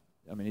fair enough.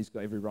 I mean, he's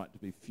got every right to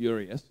be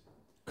furious.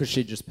 Because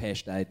she just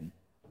pashed Aiden.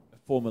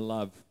 Former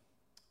love.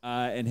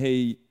 And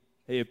he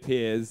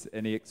appears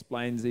and he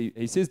explains,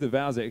 he says the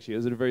vows actually,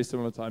 is at a very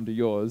similar time to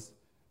yours.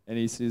 And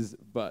he says,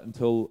 but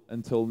until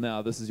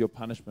now, this is your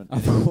punishment.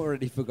 I've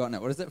already forgotten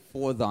it. What is it?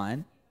 For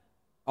thine?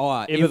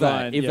 Oh, ever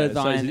thine. Ever Yeah,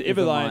 thine, so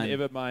ever thine,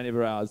 ever mine,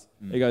 ever ours.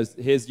 He goes,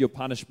 here's your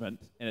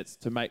punishment. And it's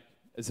to make,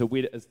 it's the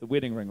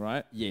wedding ring,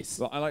 right? Yes.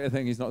 Well, I like the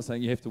thing, he's not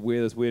saying you have to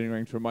wear this wedding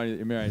ring to remind you that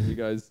you're married. He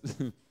goes,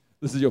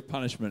 this is your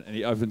punishment. And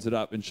he opens it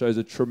up and shows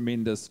a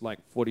tremendous,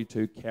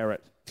 42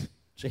 carat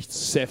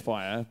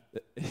sapphire.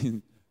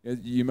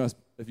 You must,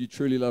 if you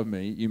truly love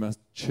me, you must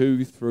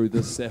chew through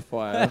this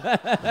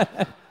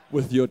sapphire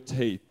with your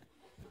teeth.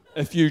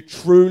 If you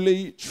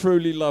truly,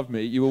 truly love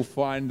me, you will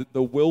find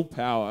the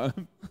willpower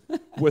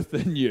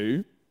within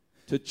you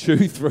to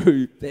chew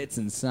through That's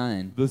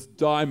insane. this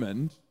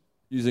diamond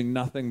using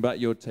nothing but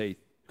your teeth.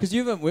 Because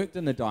you haven't worked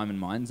in the diamond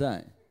mines,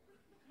 eh?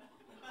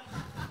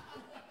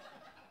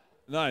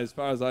 No, as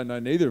far as I know,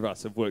 neither of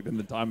us have worked in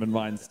the diamond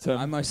mines, Tim.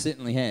 I most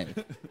certainly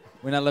have.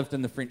 When I lived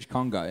in the French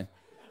Congo.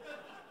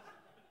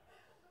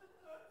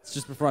 It's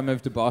just before I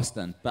moved to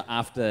Boston, but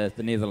after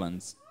the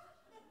Netherlands.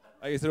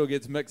 I guess it all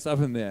gets mixed up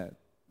in there,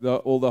 the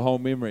whole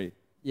memory.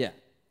 Yeah.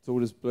 It's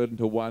all just blurred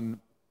into one,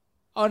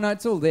 Oh, no,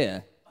 it's all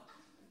there.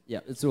 Yeah,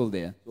 it's all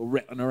there. all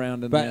rattling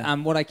around in there. But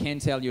what I can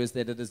tell you is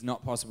that it is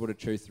not possible to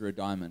chew through a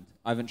diamond.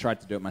 I haven't tried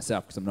to do it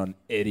myself because I'm not an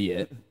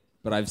idiot,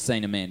 but I've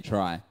seen a man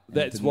try. and it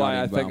That's did not why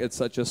I end think well. it's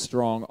such a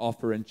strong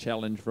offer and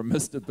challenge from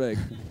Mr. Big.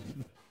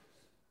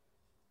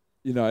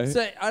 You know?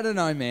 So, I don't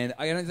know, man.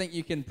 I don't think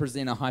you can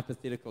present a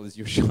hypothetical as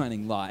your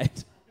shining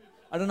light.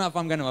 I don't know if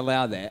I'm going to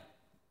allow that.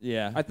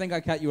 Yeah. I think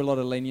I cut you a lot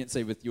of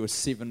leniency with your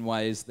 7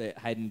 ways that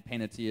Hayden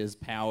Panettiere's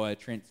power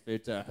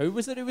transferred to... Who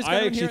was it who was going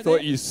I to actually inherit thought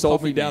that? you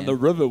sold me Coffee down Man. the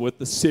river with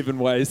the 7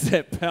 ways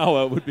that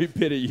power would be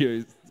better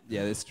used.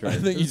 Yeah, that's true. I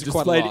think you This is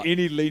quite a displayed lot.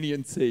 any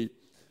leniency.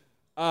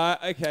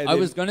 Okay. I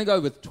was going to go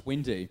with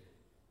 20.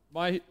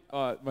 I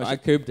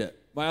curbed it.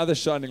 My other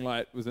shining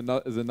light was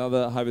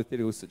another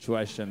hypothetical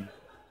situation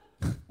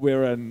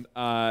wherein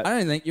I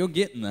don't think you're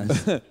getting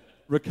this.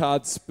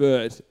 Ricard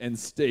Spurt and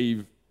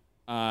Steve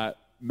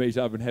meet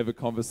up and have a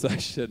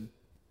conversation.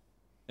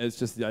 And it's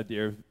just the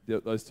idea of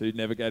those two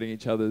navigating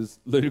each other's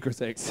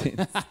ludicrous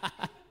accents.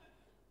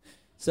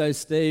 So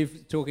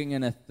Steve talking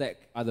in a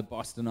thick, either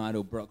Bostonite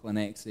or Brooklyn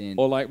accent.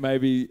 Or like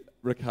maybe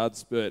Ricard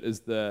Spurt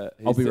is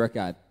I'll be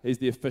Ricard. He's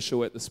the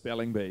official at the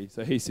spelling bee.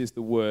 So he says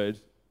the word.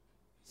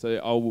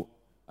 So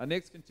our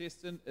next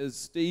contestant is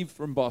Steve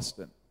from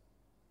Boston.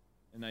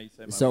 And now you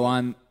say my So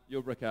word.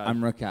 You're Ricard.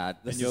 I'm Ricard.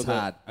 This and you're is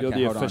hard. You're Okay,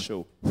 the hold on.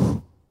 official.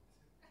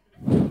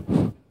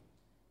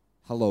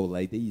 Hello,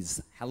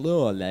 ladies.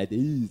 Hello,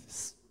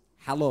 ladies.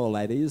 Hello,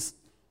 ladies.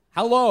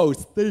 Hello,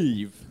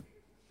 Steve.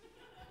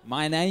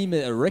 My name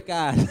is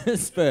Ricard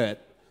Spurt.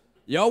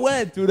 Your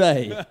word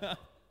today.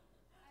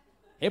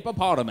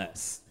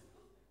 Hippopotamus.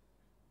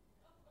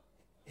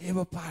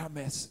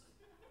 Hippopotamus.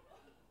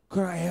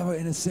 Could I have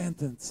it in a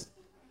sentence?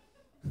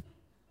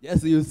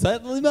 Yes, you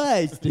certainly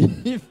may,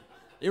 Steve.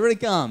 Here it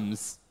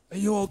comes. Are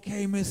you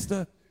okay,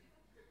 mister?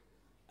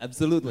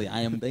 Absolutely,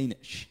 I am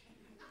Danish.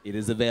 It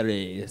is a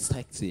very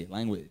sexy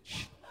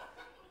language.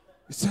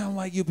 You sound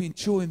like you've been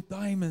chewing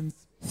diamonds.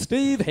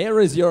 Steve, here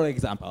is your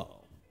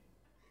example.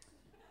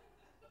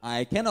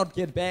 I cannot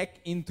get back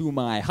into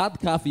my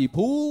hot coffee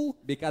pool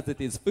because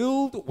it is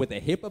filled with a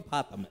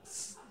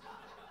hippopotamus.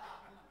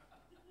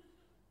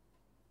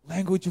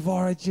 Language of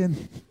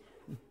origin.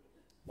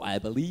 Why, I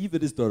believe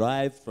it is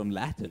derived from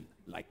Latin,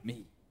 like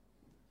me.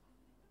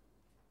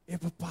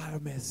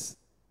 Hippopotamus.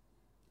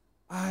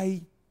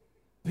 I,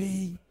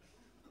 P,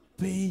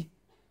 P,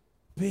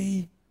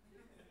 P,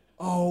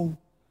 O,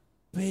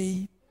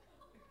 P,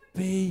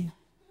 P,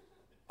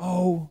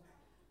 O,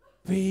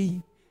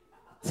 P,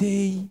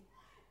 T,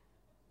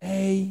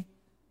 A,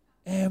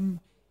 M,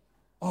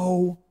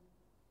 O,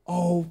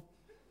 O,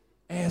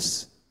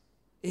 S,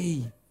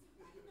 E.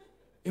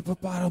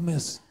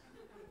 Hippopotamus.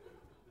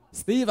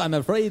 Steve, I'm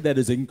afraid that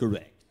is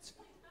incorrect.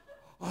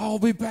 I'll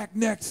be back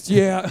next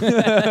year.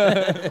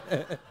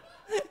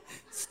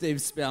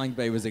 Steve's spelling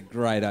bee was a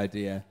great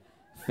idea.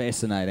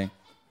 Fascinating.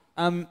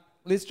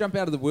 Let's jump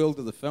out of the world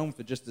of the film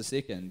for just a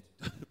second.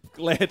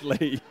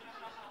 Gladly.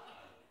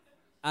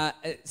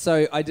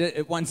 So I did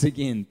it once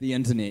again. The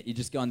internet. You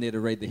just go on there to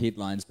read the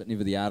headlines, but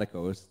never the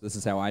articles. This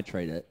is how I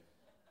treat it.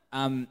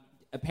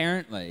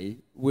 Apparently,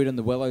 word on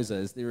the willows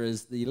is there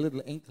is the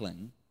little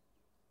inkling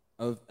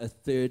of a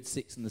third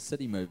Sex and the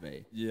City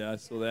movie. Yeah, I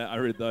saw that. I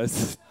read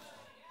those.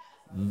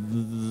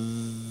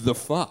 The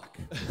fuck,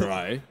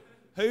 bro.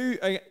 Who?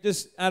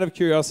 Just out of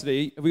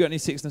curiosity, have we got any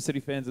Sex and the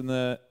City fans in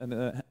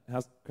the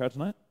house crowd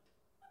tonight?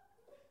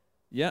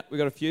 Yeah, we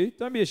got a few.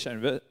 Don't be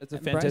ashamed of it. It's a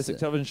Embrace fantastic it.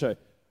 television show.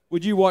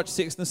 Would you watch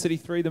Sex and the City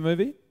 3, the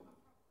movie?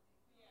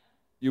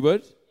 You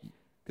would?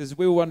 Because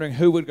we were wondering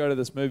who would go to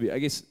this movie. I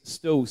guess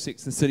still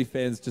Sex and the City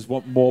fans just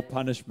want more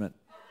punishment.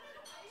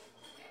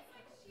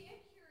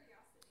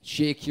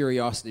 Sheer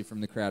curiosity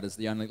from the crowd is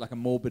the only, like a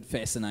morbid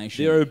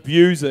fascination. They're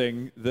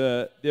abusing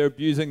the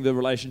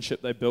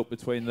relationship they built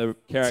between the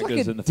characters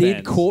it's like and the a dead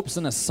fans. corpse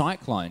in a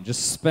cyclone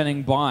just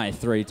spinning by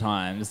 3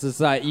 times. It's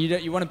like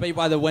you want to be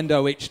by the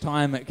window each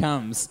time it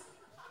comes.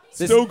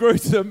 Still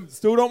gruesome.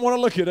 Still don't want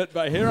to look at it,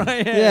 but here I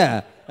am.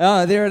 Yeah.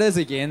 Oh, there it is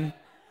again.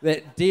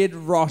 That dead,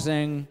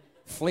 rotting,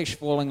 flesh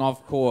falling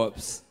off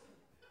corpse.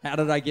 How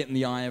did I get in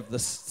the eye of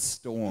this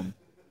storm?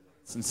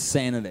 It's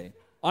insanity.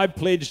 I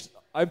pledged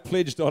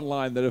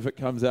online that if it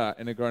comes out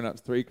and a Grown Ups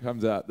 3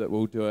 comes out, that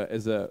we'll do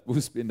it we'll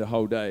spend a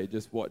whole day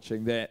just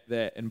watching that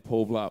and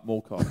Paul Blart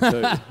Mall Cop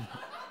too.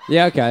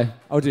 Yeah, okay.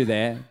 I'll do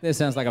that. That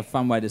sounds like a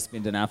fun way to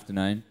spend an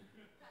afternoon.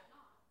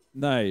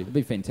 No. It'd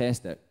be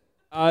fantastic.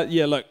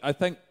 Yeah, look, I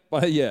think,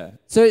 yeah.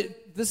 So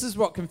this is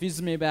what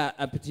confuses me about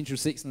a potential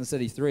Sex and the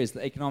City 3 is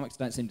the economics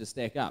don't seem to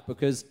stack up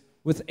because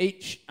with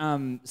each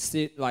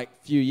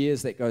few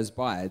years that goes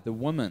by, the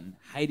women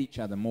hate each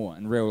other more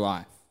in real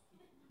life.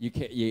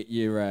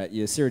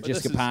 Your Sarah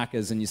Jessica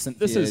Parkers and your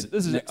Cynthia This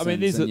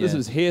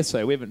is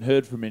hearsay. We haven't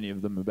heard from any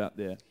of them about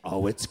their...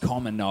 Oh, it's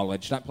common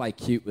knowledge. Don't play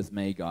cute with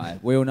me, guy.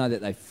 We all know that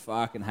they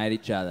fucking hate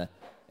each other.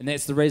 And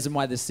that's the reason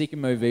why the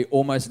second movie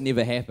almost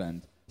never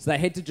happened. So they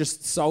had to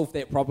just solve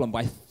that problem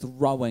by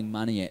throwing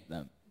money at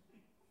them.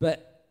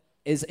 But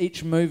as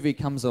each movie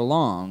comes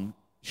along,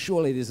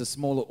 surely there's a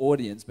smaller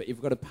audience, but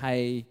you've got to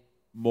pay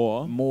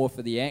more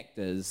for the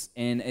actors.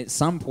 And at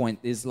some point,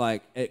 there's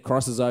it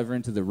crosses over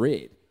into the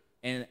red.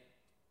 And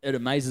it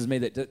amazes me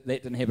that that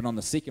didn't happen on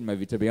the second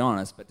movie, to be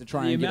honest. But to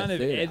try and get a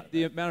third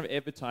the amount of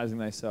advertising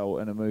they sell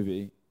in a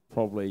movie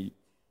probably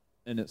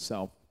in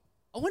itself.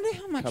 I wonder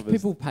how much covers.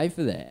 people pay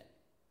for that.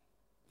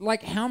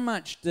 Like, how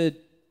much did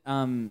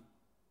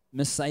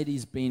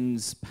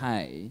Mercedes-Benz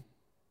pay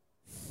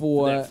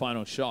for that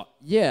final shot?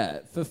 Yeah,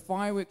 for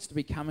fireworks to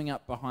be coming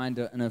up behind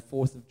it in a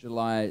 4th of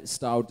July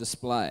style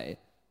display,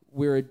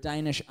 where a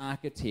Danish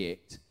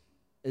architect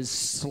is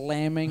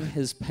slamming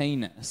his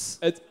penis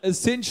It's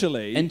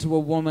essentially into a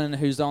woman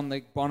who's on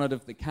the bonnet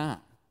of the car,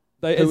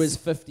 who is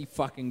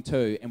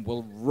 52 and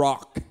will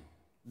rock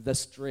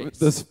this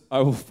dress.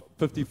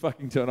 50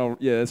 fucking turn.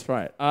 Yeah, that's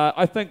right.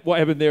 I think what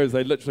happened there is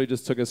they literally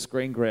just took a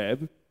screen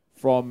grab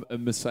from a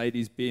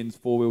Mercedes-Benz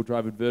 4-wheel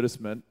drive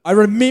advertisement. I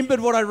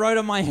remembered what I wrote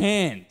on my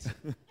hand.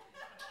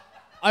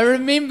 I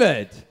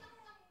remembered.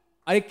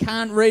 I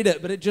can't read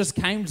it, but it just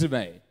came to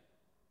me.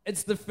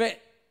 It's the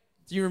fact.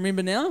 Do you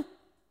remember now?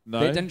 No.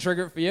 That didn't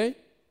trigger it for you?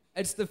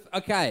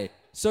 Okay,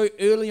 so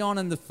early on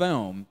in the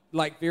film,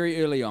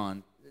 very early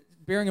on,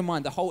 bearing in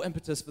mind the whole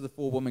impetus for the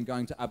 4 women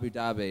going to Abu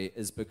Dhabi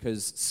is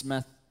because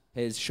Smith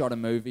has shot a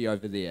movie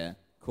over there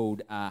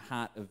called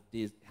Heart of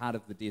the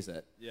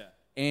Desert. Yeah.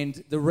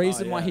 And the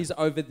reason why he's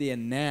over there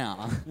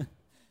now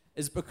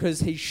is because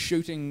he's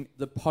shooting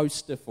the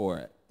poster for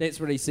it. That's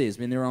what he says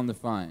when they're on the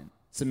phone.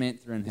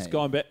 Samantha and he. He's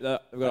gone back. They've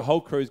got a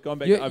whole crew's gone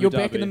back to Abu Dhabi. You're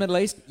back in the Middle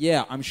East?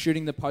 Yeah, I'm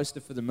shooting the poster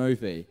for the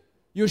movie.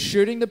 You're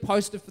shooting the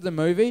poster for the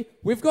movie?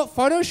 We've got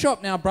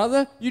Photoshop now,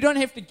 brother. You don't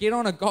have to get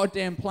on a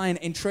goddamn plane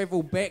and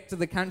travel back to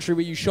the country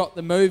where you shot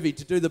the movie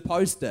to do the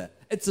poster.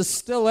 It's a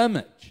still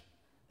image.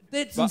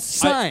 That's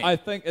insane. I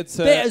think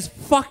that is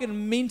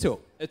fucking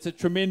mental. It's a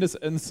tremendous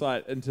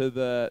insight into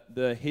the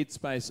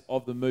headspace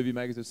of the movie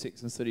makers of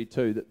Sex and the City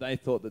 2 that they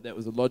thought that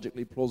was a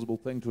logically plausible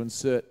thing to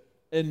insert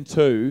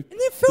into. And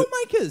they're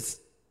filmmakers.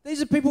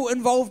 These are people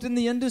involved in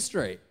the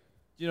industry.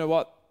 Do you know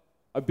what?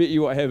 I bet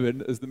you what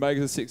happened is the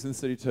makers of Sex and the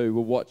City 2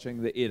 were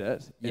watching the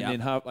edit,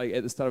 and then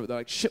at the start of it, they're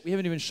like, shit, we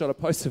haven't even shot a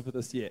poster for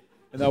this yet.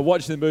 And they're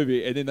watching the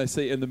movie, and then they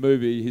see in the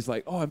movie, he's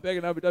like, oh, I'm back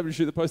in Abu Dhabi to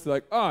shoot the poster. They're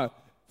like, oh,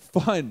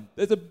 fine.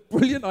 That's a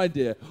brilliant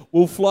idea.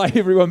 We'll fly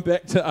everyone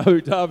back to Abu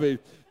Dhabi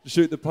to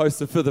shoot the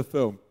poster for the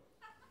film.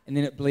 And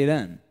then it bled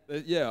in.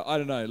 Yeah, I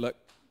don't know. Look,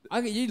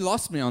 you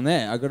lost me on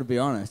that, I've got to be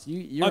honest.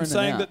 I'm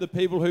saying that the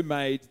people who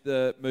made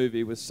the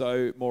movie were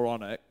so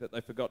moronic that they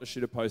forgot to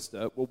shoot a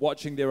poster, were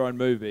watching their own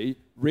movie,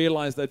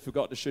 realised they'd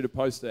forgot to shoot a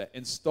poster,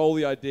 and stole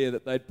the idea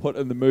that they'd put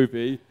in the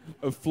movie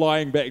of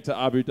flying back to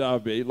Abu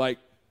Dhabi.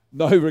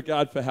 No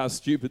regard for how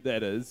stupid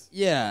that is.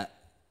 Yeah,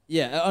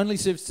 it only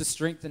serves to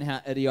strengthen how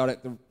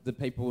idiotic the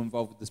people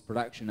involved with this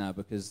production are,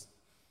 because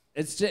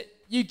It's just,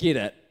 you get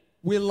it.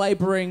 We're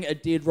labouring a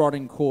dead,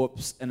 rotting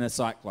corpse in a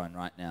cyclone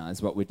right now,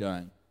 is what we're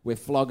doing. We're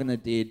flogging a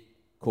dead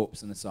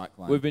corpse in a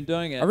cyclone. We've been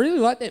doing it. I really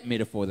like that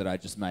metaphor that I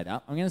just made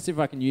up. I'm going to see if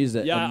I can use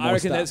it. Yeah, in I more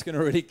reckon stuff. that's going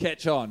to really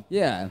catch on.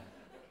 Yeah.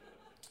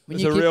 When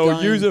It's you a keep real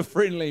going-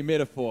 user-friendly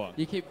metaphor.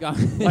 You keep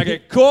going. Like a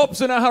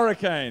corpse in a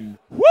hurricane.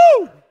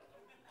 Woo!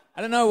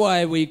 I don't know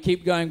why we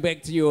keep going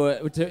back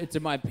to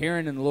my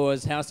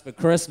parent-in-law's house for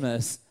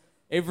Christmas.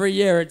 Every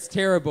year it's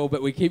terrible,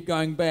 but we keep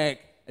going back.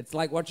 It's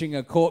like watching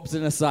a corpse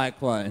in a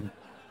cyclone.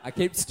 I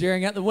keep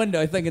staring out the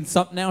window thinking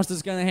something else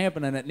is going to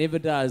happen, and it never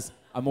does.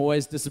 I'm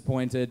always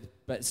disappointed,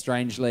 but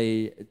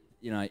strangely,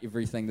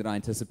 everything that I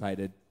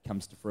anticipated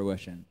comes to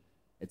fruition.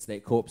 It's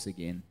that corpse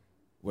again.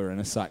 We're in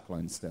a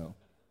cyclone still.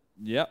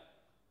 Yep.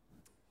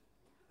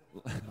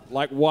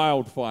 Like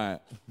wildfire.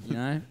 You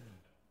know?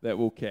 That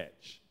will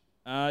catch.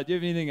 Do you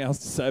have anything else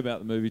to say about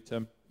the movie,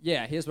 Tim?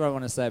 Yeah, here's what I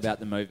want to say about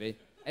the movie.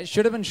 It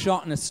should have been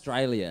shot in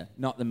Australia,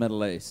 not the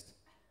Middle East.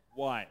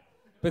 Why?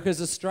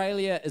 Because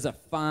Australia is a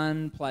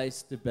fun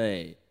place to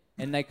be.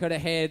 And they could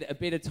have had a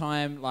better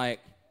time, like,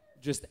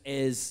 just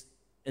as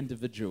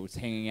individuals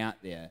hanging out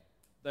there.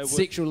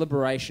 Sexual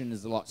liberation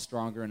is a lot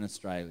stronger in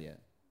Australia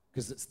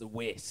because it's the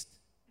West.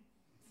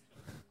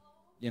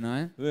 You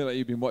know? I feel like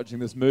you've been watching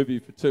this movie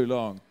for too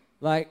long.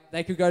 Like,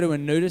 they could go to a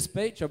nudist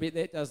beach. I bet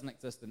that doesn't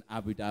exist in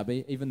Abu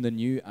Dhabi, even the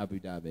new Abu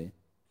Dhabi.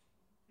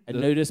 A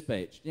nudist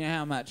beach. You know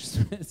how much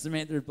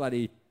Samantha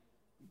bloody...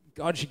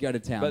 God should go to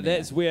town But there.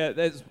 that's where...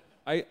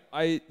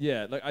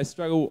 I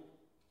struggle...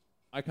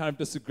 I kind of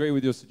disagree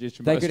with your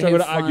suggestion, They but I could struggle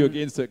have to argue fun.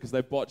 against it because they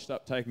botched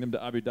up taking them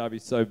to Abu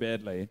Dhabi so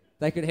badly.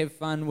 They could have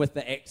fun with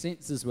the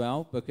accents as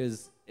well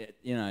because,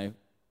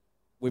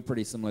 we're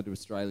pretty similar to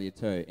Australia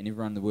too. And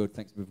everyone in the world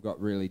thinks we've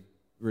got really,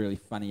 really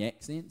funny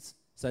accents.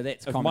 So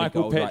that's If comedy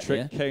Michael gold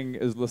Patrick right there. King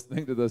is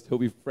listening to this, he'll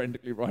be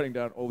frantically writing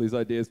down all these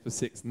ideas for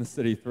Sex and the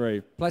City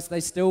 3. Plus, they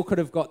still could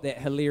have got that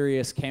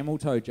hilarious camel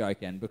toe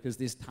joke in because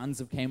there's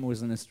tons of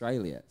camels in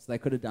Australia. So they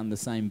could have done the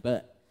same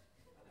bit.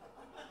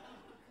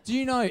 Do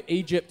you know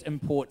Egypt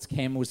imports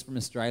camels from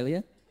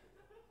Australia?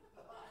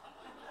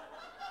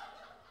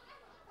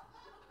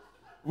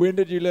 When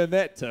did you learn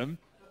that, Tim?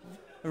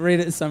 I read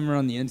it somewhere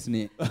on the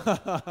internet.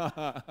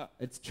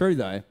 It's true,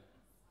 though.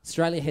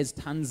 Australia has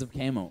tons of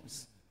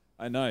camels.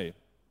 I know.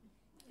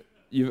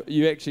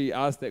 You actually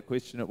asked that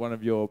question at one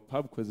of your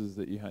pub quizzes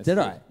that you hosted. Did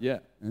I? Yeah.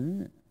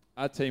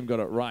 Our team got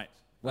it right.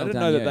 Well I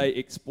didn't done, know that you. they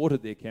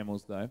exported their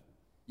camels, though.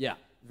 Yeah,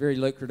 very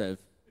lucrative.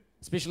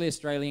 Especially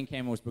Australian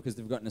camels because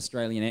they've got an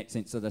Australian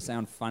accent, so they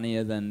sound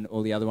funnier than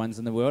all the other ones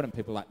in the world, and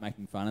people like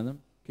making fun of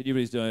them. Could you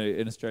please do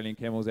an Australian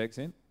camel's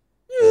accent?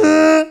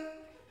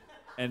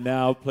 And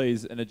now,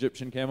 please, an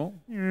Egyptian camel.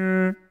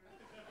 It's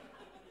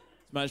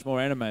much more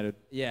animated.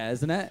 Yeah,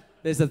 isn't it?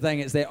 There's the thing,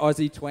 it's that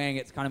Aussie twang,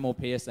 it's kind of more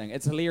piercing.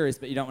 It's hilarious,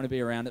 but you don't want to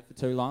be around it for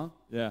too long.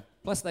 Yeah.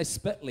 Plus, they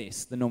spit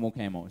less than normal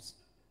camels.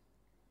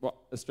 What?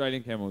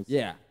 Australian camels?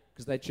 Yeah,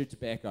 because they chew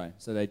tobacco,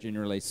 so they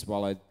generally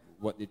swallow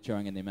what they're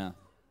chewing in their mouth.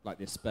 Like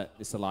their spit,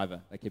 their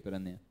saliva, they keep it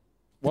in there.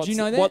 Did you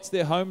know that? What's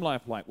their home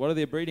life like? What are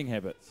their breeding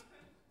habits?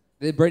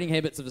 The breeding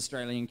habits of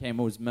Australian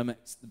camels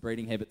mimics the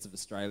breeding habits of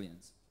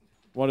Australians.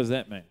 What does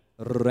that mean?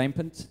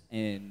 Rampant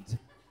and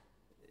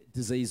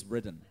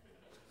disease-ridden.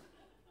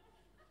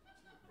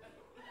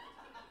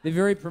 They're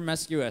very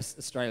promiscuous,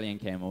 Australian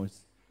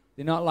camels.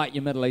 They're not like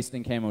your Middle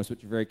Eastern camels,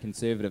 which are very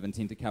conservative and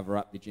tend to cover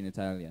up their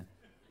genitalia.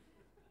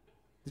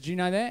 Did you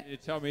know that? You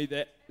tell me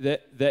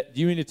that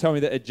you mean to tell me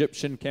that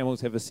Egyptian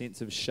camels have a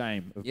sense of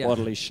shame, of Yeah.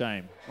 bodily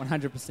shame,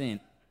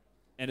 100%.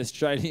 and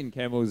Australian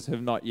camels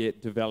have not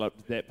yet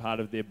developed that part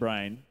of their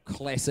brain?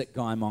 Classic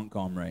Guy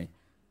Montgomery.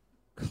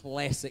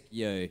 Classic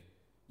you.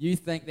 You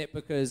think that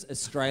because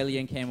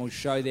Australian camels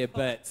show their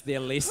bits, they're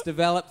less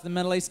developed than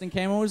Middle Eastern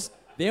camels?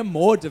 They're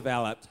more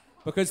developed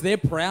because they're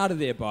proud of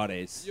their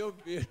bodies.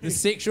 The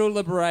sexual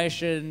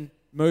liberation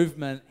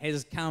movement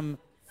has come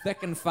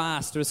thick and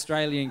fast to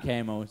Australian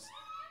camels.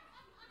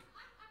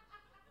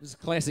 It's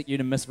classic you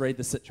to misread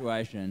the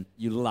situation,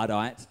 you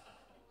Luddite.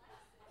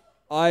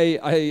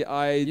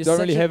 I You're don't such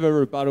really a- have a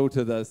rebuttal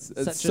to this.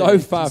 It's such so a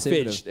far-fetched,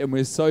 conservative. and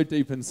we're so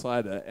deep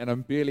inside it, and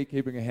I'm barely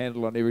keeping a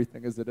handle on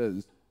everything as it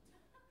is.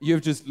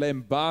 You've just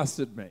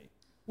lambasted me.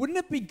 Wouldn't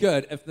it be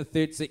good if the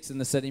third Sex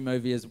and the City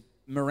movie is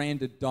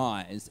Miranda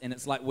dies and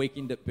it's like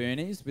Weekend at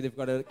Bernie's where they've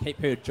got to keep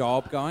her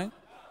job going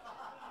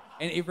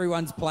and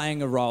everyone's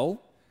playing a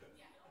role?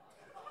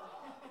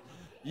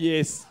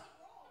 Yes,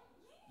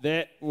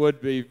 that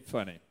would be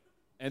funny.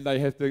 And they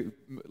have to,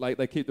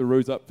 they keep the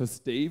ruse up for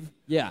Steve.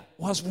 Yeah.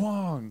 What's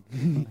wrong?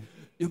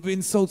 You've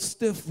been so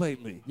stiff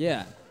lately.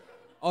 Yeah.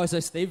 Oh, so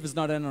Steve is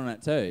not in on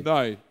it too?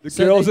 No, the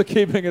So girls they- are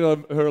keeping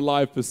her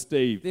alive for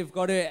Steve. They've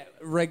got her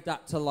rigged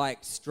up to like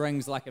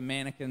strings like a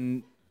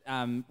mannequin.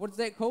 What is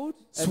that called?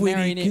 A Sweetie,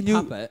 marionette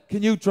puppet.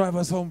 can you drive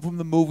us home from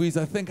the movies?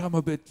 I think I'm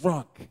a bit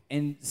drunk.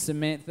 And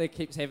Samantha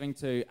keeps having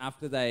to,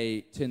 after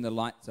they turn the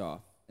lights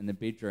off in the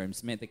bedroom,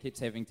 Samantha keeps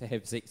having to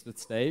have sex with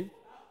Steve.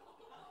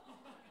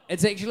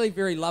 It's actually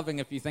very loving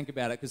if you think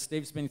about it, because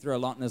Steve's been through a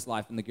lot in his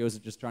life, and the girls are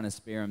just trying to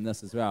spare him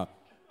this as well.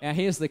 Now,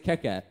 here's the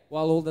kicker.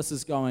 While all this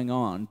is going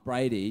on,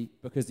 Brady,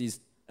 because he's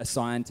a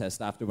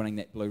scientist after winning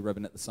that blue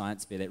ribbon at the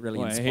science fair, that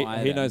really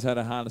inspired he him. knows how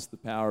to harness the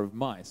power of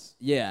mice.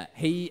 Yeah,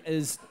 he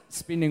is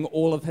spending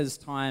all of his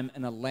time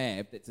in a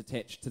lab that's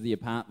attached to the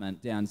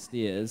apartment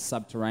downstairs,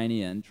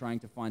 subterranean, trying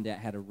to find out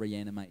how to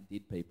reanimate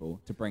dead people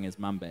to bring his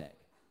mum back.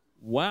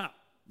 Wow.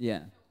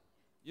 Yeah.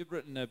 You've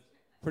written a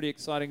pretty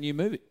exciting new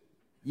movie.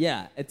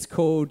 Yeah, it's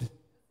called...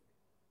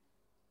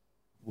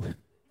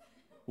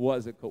 What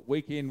is it called?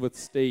 Weekend with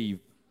Steve.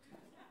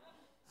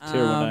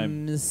 Terrible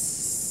name.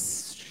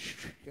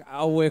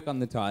 I'll work on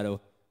the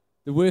title.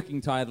 The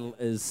working title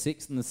is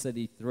Sex and the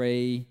City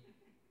 3,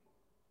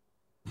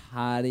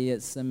 Party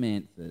at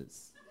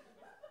Samantha's.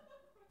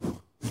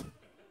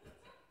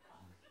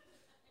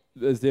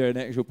 Is there an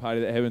actual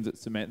party that happens at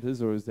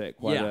Samantha's, or is that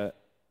quite a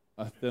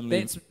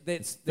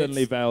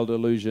thinly veiled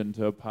allusion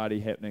to a party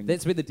happening?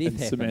 That's where the death in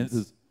happens.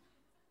 Samantha's.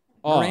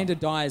 Miranda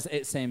dies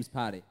at Sam's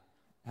party.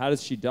 How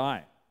does she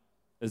die?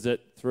 Is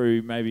it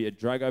through maybe a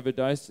drug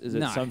overdose? Is it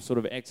No. some sort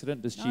of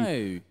accident? Does No.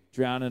 she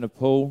drown in a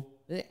pool?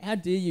 How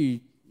dare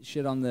you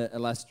shit on the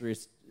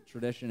illustrious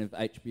tradition of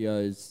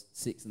HBO's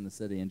Sex and the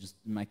City and just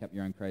make up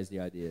your own crazy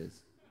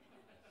ideas?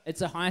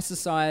 It's a high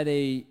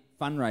society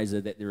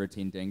fundraiser that they're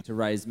attending to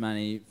raise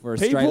money for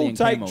Australian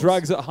People take camels.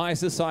 drugs at high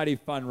society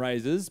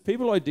fundraisers.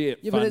 People idea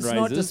at Yeah, fundraisers. but it's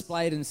not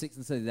displayed in Sex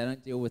and the City. They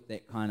don't deal with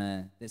that kind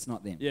of... That's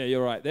not them. Yeah,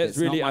 you're right. That's It's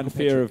not really Michael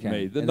unfair of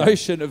Patrick me. King. The It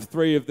notion of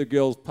three of the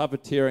girls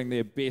puppeteering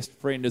their best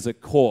friend as a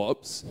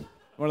corpse,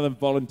 one of them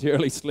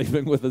voluntarily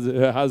sleeping with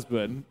her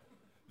husband,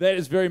 that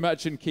is very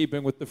much in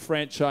keeping with the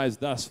franchise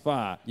thus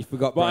far. You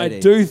forgot But Brady. I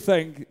do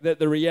think that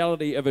the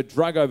reality of a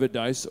drug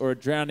overdose or a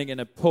drowning in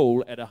a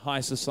pool at a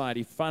high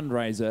society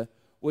fundraiser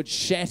would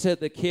shatter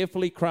the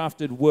carefully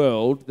crafted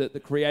world that the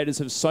creators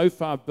have so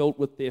far built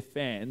with their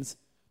fans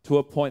to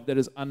a point that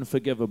is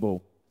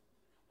unforgivable.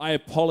 I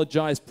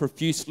apologize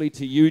profusely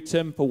to you,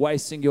 Tim, for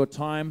wasting your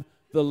time.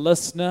 The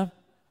listener,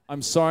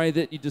 I'm sorry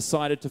that you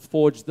decided to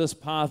forge this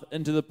path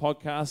into the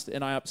podcast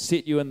and I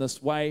upset you in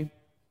this way.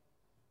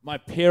 My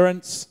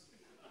parents,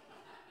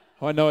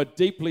 who I know are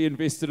deeply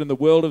invested in the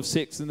world of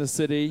Sex and the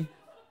City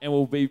and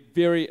will be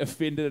very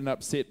offended and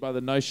upset by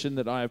the notion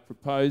that I have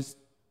proposed.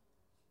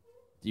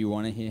 Do you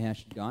want to hear how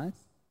she dies?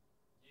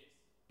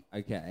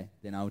 Yes. Okay,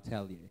 then I'll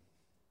tell you.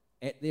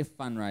 At their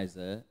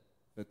fundraiser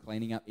for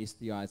cleaning up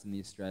STIs in the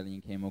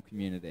Australian camel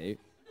community,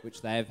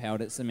 which they have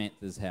held at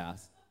Samantha's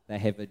house, they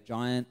have a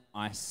giant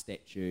ice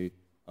statue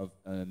of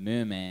a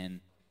merman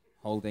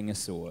holding a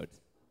sword.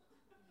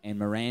 And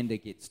Miranda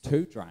gets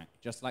too drunk,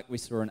 just like we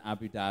saw in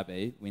Abu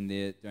Dhabi when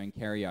they're doing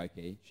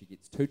karaoke. She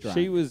gets too drunk.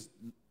 She was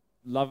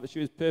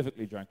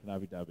perfectly drunk in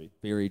Abu Dhabi.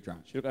 Very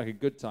drunk. She looked like a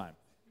good time.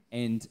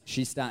 And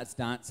she starts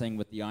dancing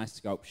with the ice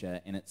sculpture,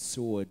 and its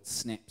sword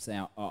snaps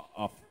out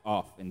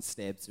off and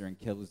stabs her and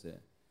kills her.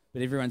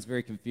 But everyone's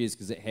very confused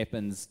because it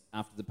happens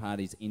after the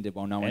party's ended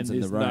while no one's in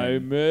the room. No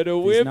murder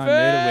There's weapon. no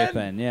murder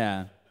weapon,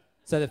 yeah.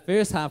 So the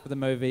first half of the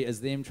movie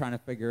is them trying to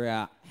figure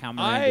out how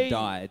Miranda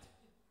died.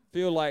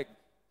 Feel like,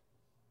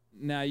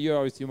 now you're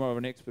obviously more of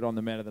an expert on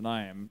the matter than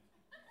I am,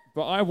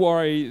 but I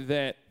worry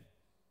that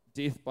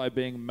death by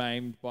being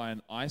maimed by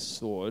an ice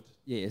sword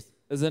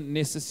isn't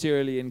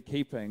necessarily in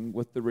keeping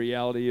with the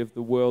reality of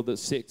the world that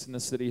Sex and the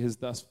City has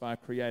thus far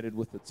created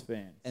with its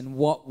fans. In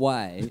what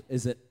way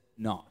is it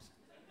not?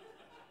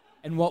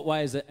 In what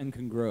way is it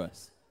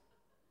incongruous?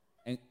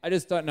 I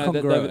just don't know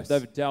that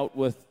they've dealt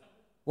with...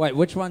 Wait,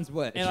 which one's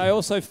which? And I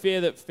also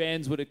fear that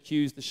fans would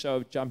accuse the show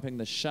of jumping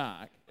the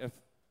shark, if,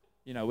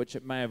 which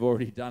it may have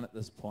already done at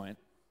this point,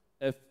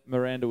 if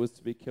Miranda was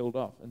to be killed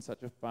off in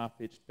such a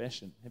far-fetched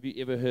fashion. Have you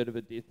ever heard of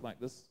a death like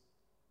this?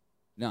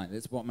 No,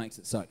 that's what makes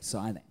it so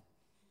exciting.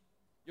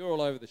 You're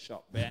all over the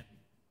shop, Bat.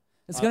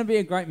 It's going to be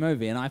a great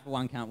movie, and I, for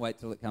one, can't wait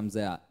till it comes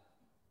out.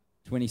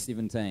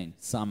 2017,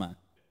 summer.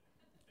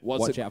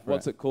 Watch out for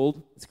What's it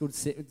called? It's called.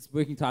 Its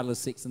working title is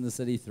Sex and the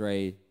City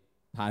 3,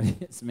 Party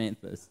at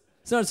Samantha's.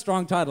 It's not a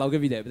strong title, I'll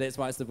give you that, but that's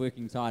why it's the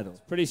working title.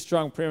 Pretty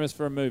strong premise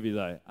for a movie,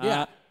 though.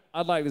 Yeah.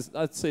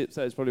 I'd say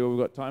it's probably what we've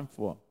got time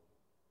for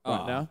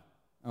right now.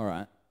 All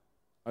right.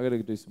 I got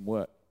to do some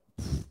work.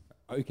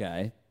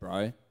 Okay,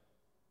 bro.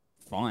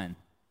 Fine.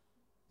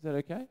 Is that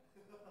okay?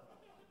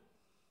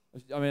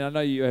 I mean, I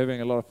know you're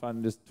having a lot of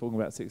fun just talking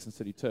about Sex and the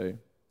City 2.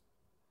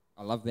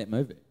 I love that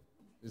movie.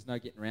 There's no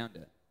getting around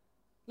it.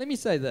 Let me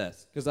say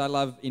this, because I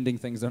love ending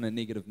things on a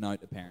negative note,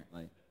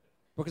 apparently.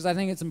 Because I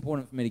think it's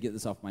important for me to get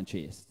this off my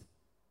chest.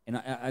 And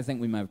I think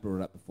we may have brought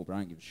it up before, but I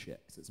don't give a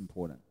shit, because it's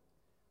important.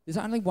 There's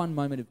only one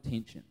moment of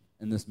tension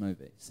in this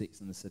movie,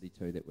 Sex and the City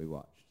 2, that we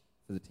watched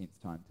for the 10th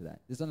time today.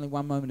 There's only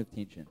one moment of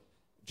tension,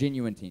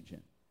 genuine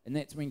tension, and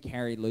that's when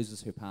Carrie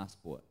loses her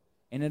passport.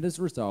 And it is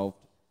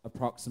resolved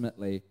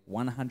approximately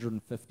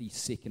 150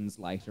 seconds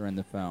later in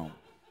the film,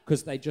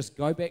 because they just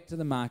go back to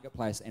the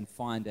marketplace and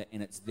find it,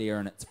 and it's there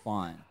and it's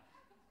fine.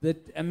 The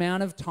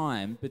amount of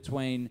time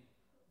between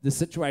the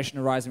situation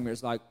arising where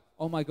it's like,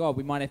 oh my God,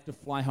 we might have to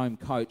fly home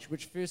coach,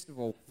 which first of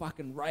all,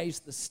 fucking raise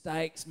the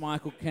stakes,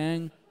 Michael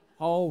King.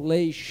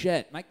 Holy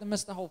shit. Make them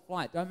miss the whole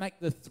flight. Don't make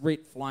the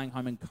threat flying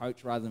home in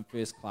coach rather than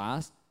first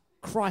class.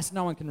 Christ,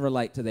 no one can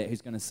relate to that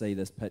who's going to see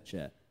this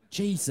picture.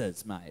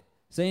 Jesus, mate.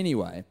 So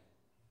anyway,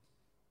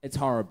 it's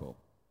horrible.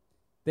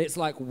 That's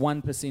like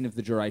 1% of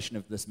the duration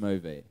of this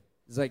movie.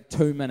 It's like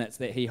 2 minutes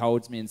that he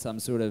holds me in some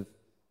sort of,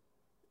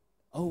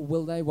 oh,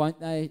 will they, won't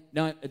they?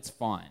 No, it's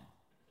fine.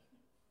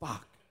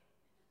 Fuck.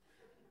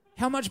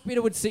 How much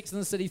better would Sex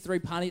and the City 3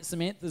 Party at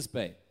Samantha's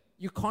be?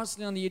 You're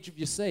constantly on the edge of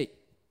your seat.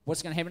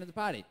 What's going to happen at the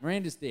party?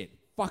 Miranda's dead.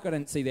 Fuck, I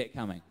didn't see that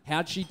coming.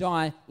 How'd she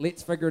die?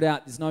 Let's figure it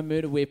out. There's no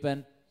murder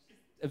weapon.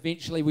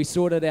 Eventually, we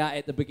sorted it out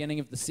at the beginning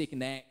of the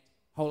second act.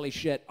 Holy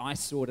shit, ice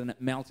sword and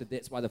it melted.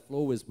 That's why the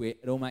floor was wet.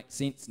 It all makes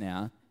sense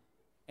now.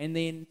 And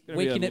then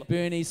Weekend at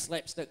Bernie's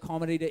slapstick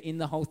comedy to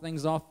end the whole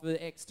thing's off for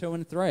acts 2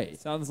 and 3.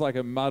 Sounds like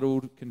a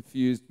muddled,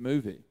 confused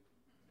movie.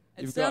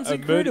 It sounds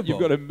incredible. You've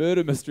got a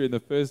murder mystery in the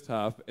first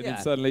half, and then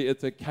suddenly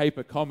it's a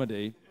caper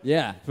comedy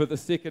for the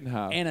second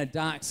half. And a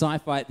dark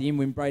sci-fi at the end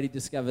when Brady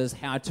discovers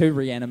how to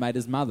reanimate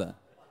his mother.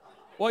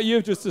 What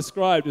you've just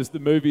described is the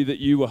movie that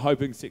you were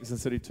hoping Sex and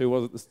the City 2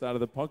 was at the start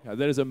of the podcast.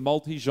 That is a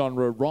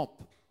multi-genre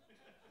romp.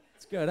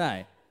 It's good,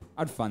 eh?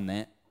 I'd fund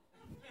that.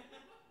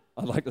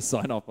 I'd like to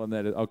sign off on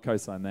that. I'll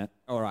co-sign that.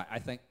 All right, I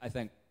think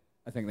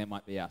that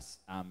might be us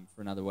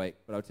for another week.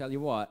 But I'll tell you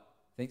what,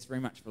 thanks very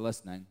much for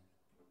listening.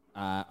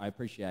 I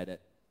appreciate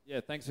it.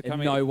 Yeah, thanks for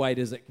coming. In no way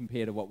does it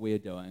compare to what we're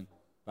doing,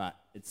 but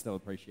it's still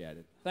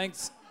appreciated.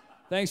 Thanks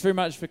very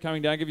much for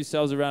coming down. Give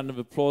yourselves a round of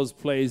applause,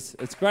 please.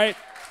 It's great.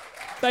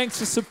 Thanks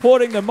for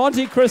supporting the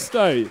Monte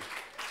Cristo.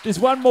 There's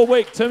one more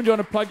week. Tim, do you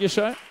want to plug your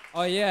show?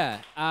 Oh, yeah.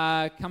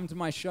 Come to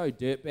my show,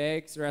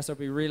 Dirtbags, or else I'll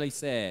be really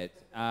sad.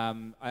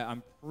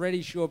 I'm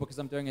pretty sure because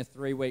I'm doing a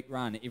 3-week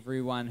run,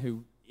 everyone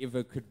who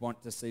ever could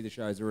want to see the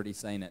show has already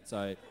seen it.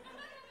 So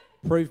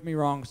prove me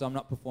wrong because I'm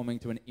not performing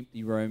to an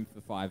empty room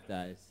for 5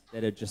 days.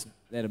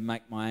 That'd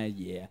make my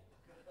year.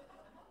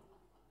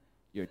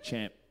 You're a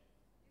champ.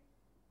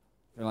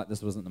 I feel like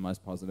this wasn't the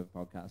most positive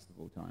podcast of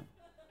all time.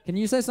 Can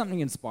you say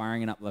something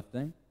inspiring and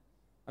uplifting?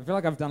 I feel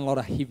like I've done a lot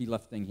of heavy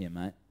lifting here,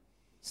 mate.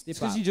 It's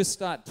because you just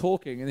start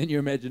talking and then your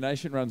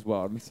imagination runs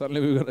wild and suddenly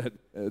we've got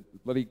a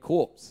bloody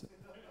corpse.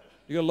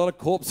 You've got a lot of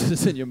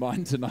corpses in your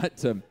mind tonight,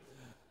 Tim.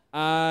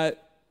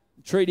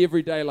 Treat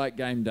every day like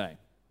game day.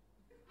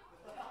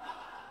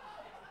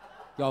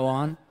 Go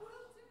on.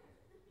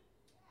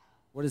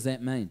 What does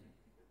that mean?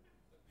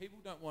 People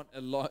don't want a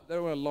lot. They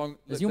don't want a long.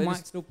 Is your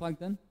mic still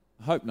plugged in?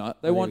 I hope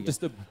not. They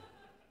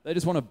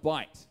just want a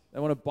bite. They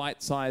want a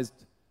bite-sized.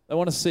 They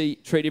want to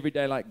treat every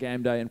day like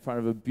game day in front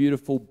of a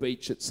beautiful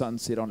beach at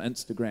sunset on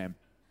Instagram.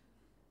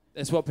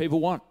 That's what people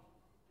want.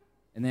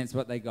 And that's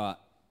what they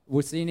got.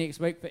 We'll see you next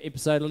week for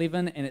episode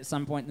 11, and at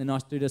some point in the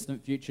not too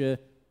distant future,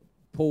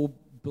 Paul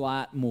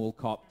Blart Mall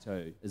Cop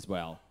 2 as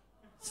well.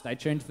 Stay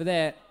tuned for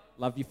that.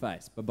 Love your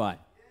face. Bye-bye.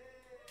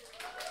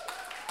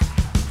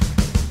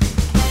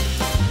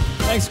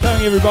 Thanks for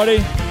coming,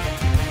 everybody.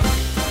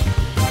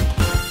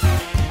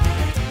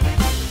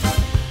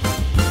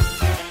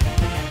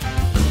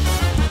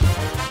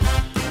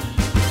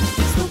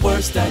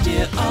 Worst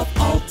idea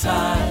of all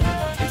time.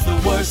 It's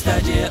the worst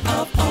idea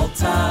of all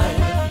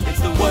time.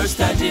 It's the worst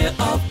idea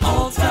of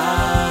all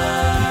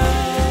time.